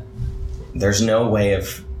that there's no way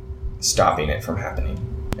of stopping it from happening.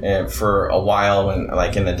 And for a while, when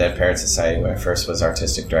like in the Dead Parrots Society, when I first was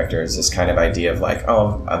artistic director, is this kind of idea of like,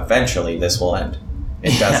 oh, eventually this will end.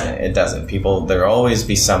 It doesn't. It doesn't. People, there'll always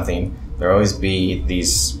be something. There'll always be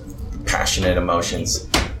these passionate emotions.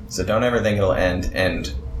 So don't ever think it'll end,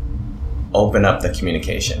 and open up the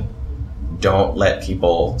communication. Don't let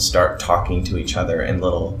people start talking to each other in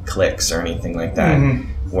little cliques or anything like that,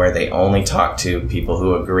 where they only talk to people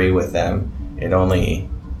who agree with them. It only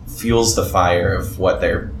fuels the fire of what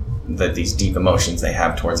these deep emotions they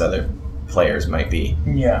have towards other players might be.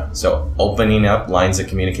 Yeah. So opening up lines of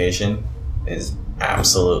communication is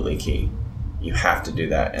absolutely key. You have to do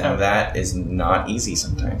that, and that is not easy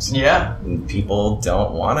sometimes. Yeah. People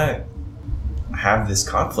don't want to have this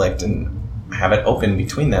conflict and have it open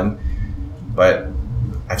between them, but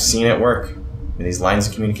I've seen it work. These lines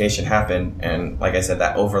of communication happen, and like I said,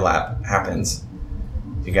 that overlap happens.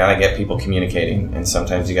 You gotta get people communicating, and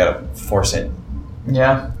sometimes you gotta force it.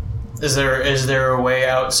 Yeah. Is there a way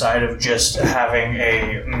outside of just having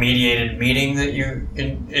a mediated meeting that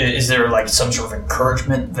is there like some sort of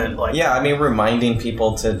encouragement that like... Yeah, I mean, reminding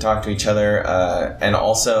people to talk to each other, and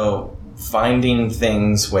also finding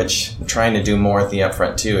things, which I'm trying to do more at the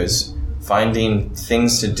Upfront too, is finding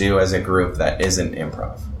things to do as a group that isn't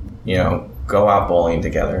improv. You know, go out bowling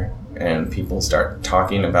together and people start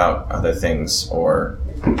talking about other things, or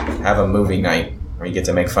have a movie night where you get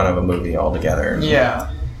to make fun of a movie all together.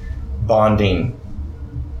 Yeah. Bonding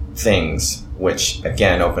things, which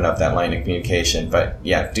again open up that line of communication. But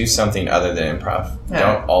yeah, do something other than improv. Yeah.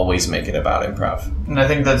 Don't always make it about improv. And I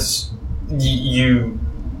think that's you.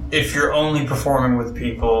 If you're only performing with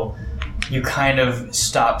people, you kind of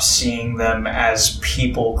stop seeing them as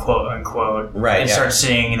people, quote unquote, right? And start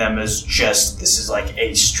seeing them as just, this is like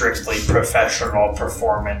a strictly professional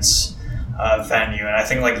performance venue. And I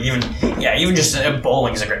think like even just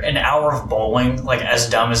bowling is an hour of bowling, like as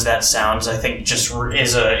dumb as that sounds, I think just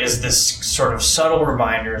is this sort of subtle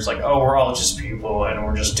reminder. It's like, oh, we're all just people and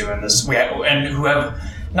we're just doing this. Who have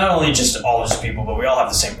not only just all just people, but we all have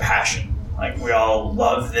the same passion. Like we all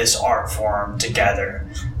love this art form together.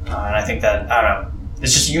 And I think that, I don't know,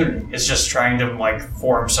 it's just unity. It's just trying to like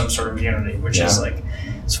form some sort of unity, which is like,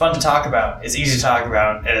 it's fun to talk about. It's easy to talk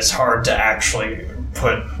about, and it's hard to actually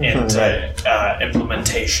put into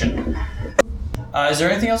implementation. Is there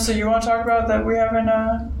anything else that you want to talk about that we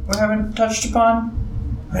haven't touched upon?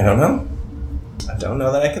 I don't know. I don't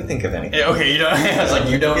know that I can think of anything. Yeah, okay, you don't. I was like,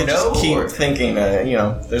 you don't know. Just keep thinking.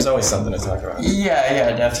 There's always something to talk about.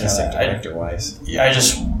 Yeah, definitely. Director-wise. I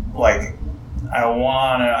just like.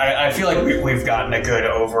 I feel like we've gotten a good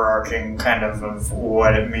overarching kind of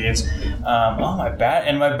what it means. My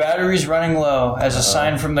battery's running low. As a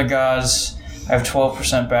sign from the gods, I have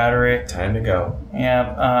 12% battery. Time to go.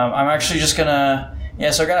 Yeah. I'm actually just gonna.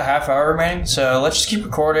 Yeah, so I got a half hour remaining. So let's just keep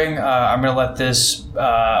recording. I'm gonna let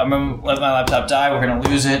my laptop die. We're gonna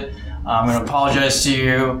lose it. I'm going to apologize to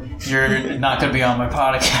you. You're not going to be on my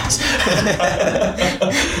podcast.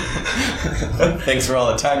 Thanks for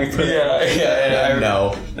all the time you put in. Yeah.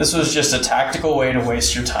 No. This was just a tactical way to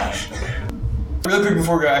waste your time. Really quick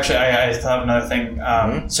before we go, actually, I thought of another thing.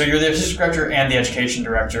 So you're the artistic director and the education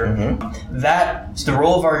director. That's the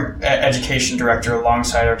role of our education director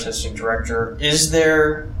alongside artistic director. Is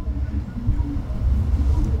there...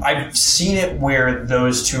 I've seen it where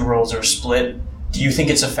those two roles are split. Do you think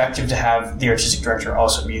it's effective to have the artistic director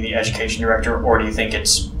also be the education director, or do you think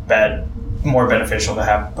it's more beneficial to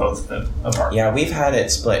have both of them apart? Yeah, we've had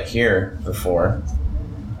it split here before,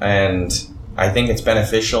 and I think it's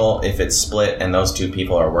beneficial if it's split and those two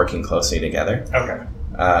people are working closely together. Okay.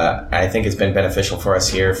 I think it's been beneficial for us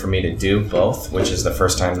here for me to do both, which is the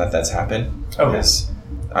first time that's happened. Okay. Because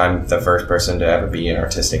I'm the first person to ever be an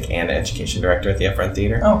artistic and education director at the Upfront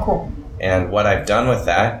Theatre. Oh, cool. And what I've done with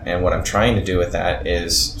that, and what I'm trying to do with that,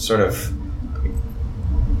 is sort of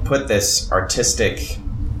put this artistic,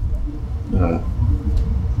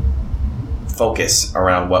 focus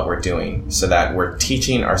around what we're doing, so that we're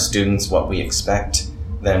teaching our students what we expect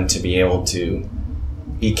them to be able to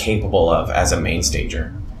be capable of as a main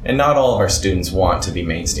stager. And not all of our students want to be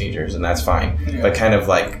main stagers, and that's fine. Yeah. But kind of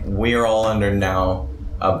like we're all under now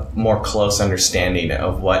a more close understanding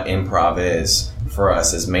of what improv is for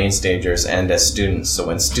us as main stagers and as students. So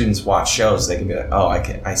when students watch shows, they can be like, oh,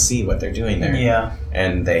 I see what they're doing there. Yeah.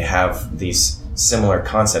 And they have these similar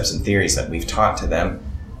concepts and theories that we've taught to them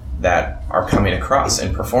that are coming across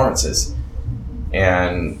in performances.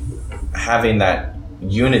 And having that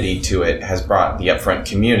unity to it has brought the Upfront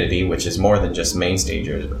community, which is more than just main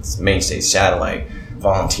stagers, it's main stage satellite,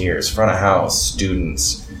 volunteers, front of house,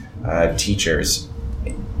 students, teachers,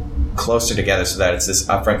 closer together so that it's this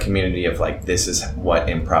Upfront community of like, this is what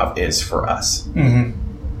improv is for us.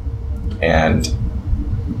 Mm-hmm. And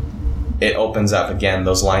it opens up again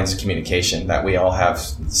those lines of communication that we all have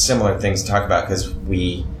similar things to talk about because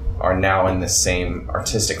we are now in the same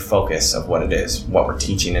artistic focus of what it is, what we're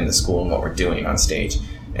teaching in the school and what we're doing on stage.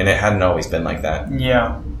 And it hadn't always been like that.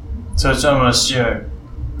 Yeah. So it's almost,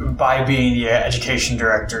 by being the education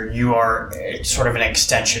director, you are sort of an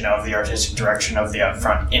extension of the artistic direction of the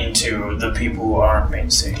Upfront into the people who are on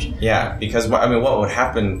main stage. Yeah, because what would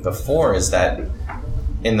happen before is that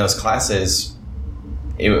in those classes,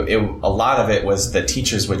 a lot of it was the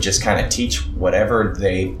teachers would just kind of teach whatever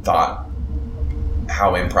they thought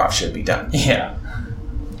how improv should be done. Yeah.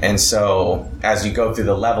 And so as you go through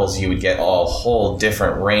the levels, you would get a whole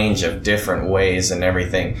different range of different ways and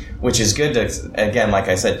everything, which is good to, again, like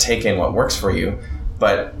I said, take in what works for you.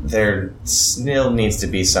 But there still needs to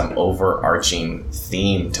be some overarching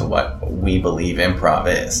theme to what we believe improv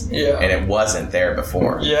is. Yeah. And it wasn't there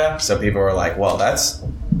before. Yeah. So people were like, well, that's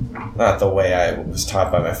not the way I was taught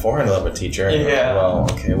by my foreign level teacher. Yeah. Well,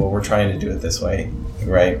 okay, well, we're trying to do it this way,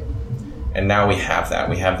 right? And now we have that.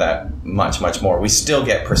 We have that much, much more. We still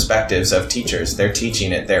get perspectives of teachers. They're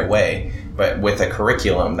teaching it their way, but with a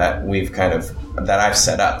curriculum that we've that I've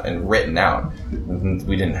set up and written out.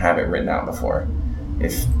 We didn't have it written out before.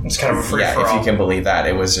 It's kind of a free-for-all. If you can believe that.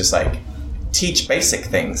 It was just like, teach basic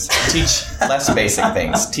things. Teach less basic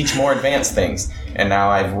things. Teach more advanced things. And now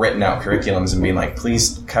I've written out curriculums and been like,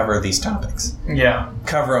 please cover these topics. Yeah.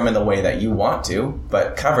 Cover them in the way that you want to,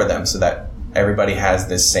 but cover them so that everybody has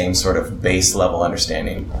this same sort of base level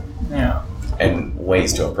understanding. Yeah. And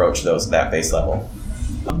ways to approach that base level.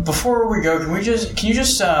 Before we go, can you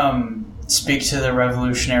just speak to the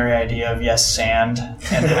revolutionary idea of yes sand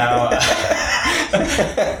and how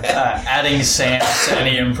adding sand to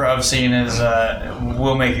any improv scene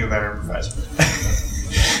will make you a better improviser?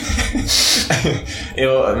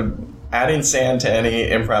 Adding sand to any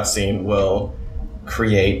improv scene will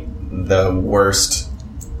create the worst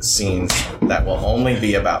scenes that will only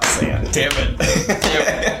be about sand. Damn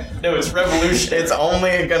it. No, it's revolutionary. It's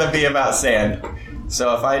only going to be about sand.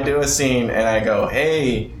 So if I do a scene and I go,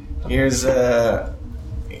 hey, here's a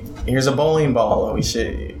bowling ball. Is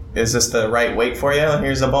this the right weight for you?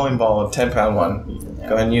 Here's a bowling ball, a 10-pound one.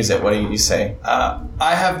 Go ahead and use it. What do you say?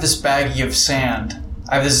 I have this baggie of sand.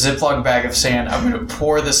 I have this Ziploc bag of sand. I'm going to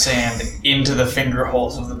pour the sand into the finger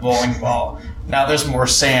holes of the bowling ball. Now there's more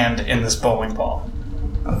sand in this bowling ball.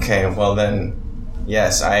 Okay, well then,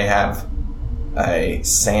 yes, I have a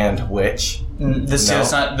sandwich. That's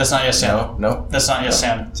not yes sand. No. That's not yes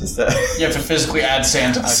sand. Just you have to physically add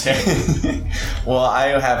sand to the Well,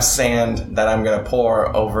 I have sand that I'm going to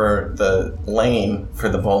pour over the lane for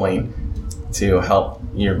the bowling to help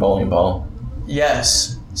your bowling ball.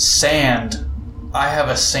 Yes, sand. I have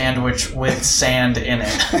a sandwich with sand in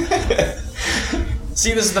it.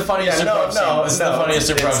 See, this is the funniest improv scene. This is the funniest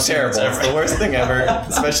improv scene. It's terrible. It's the worst thing ever,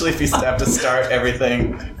 especially if you have to start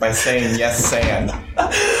everything by saying yes sand.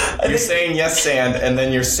 You're saying yes sand, and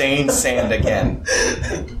then you're saying sand again.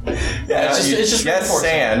 Yeah, it's just yes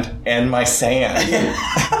sand and my sand.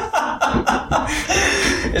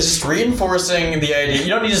 It's just reinforcing the idea. You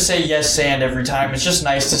don't need to say yes sand every time. It's just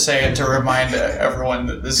nice to say it to remind everyone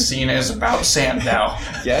that this scene is about sand now.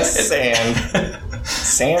 Yes sand.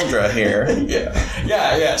 Sandra here.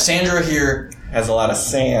 Yeah. Sandra here has a lot of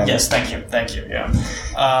sand. Yes, thank you. Yeah.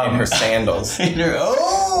 In her sandals.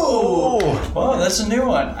 Well, that's a new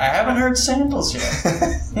one. I haven't heard sandals yet.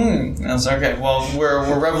 That's okay. Well,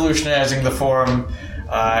 we're revolutionizing the forum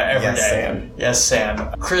every day. Yes,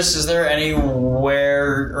 sand. Kris, is there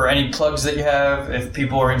anywhere or any plugs that you have? If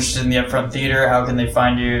people are interested in the Upfront Theatre, how can they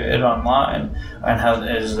find it online? And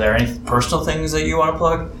is there any personal things that you want to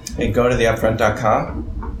plug? Hey, go to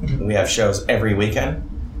theupfront.com. We have shows every weekend.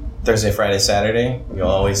 Thursday, Friday, Saturday. You'll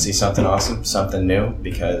always see something awesome, something new,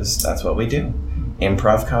 because that's what we do.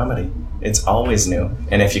 Improv comedy. It's always new.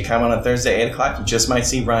 And if you come on a Thursday, 8 o'clock, you just might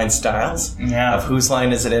see Ryan Stiles of Whose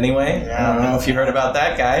Line Is It Anyway? Yeah. I don't know if you heard about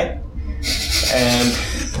that guy. And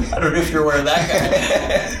I don't know if you're aware of that guy.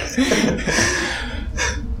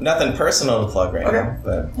 Nothing personal to plug right now,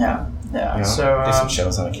 but yeah. do some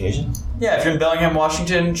shows on occasion. Yeah, if you're in Bellingham,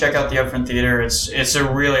 Washington, check out the Upfront Theatre. It's a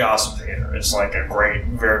really awesome theater. It's like a great,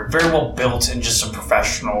 very very well built and just a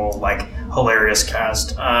professional, like hilarious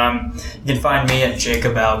cast. You can find me at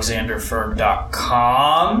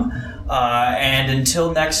jacobalexanderferg.com. And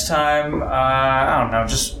until next time, I don't know,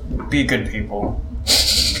 just be good people.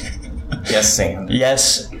 Yes, Sand.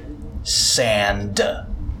 Yes, Sand.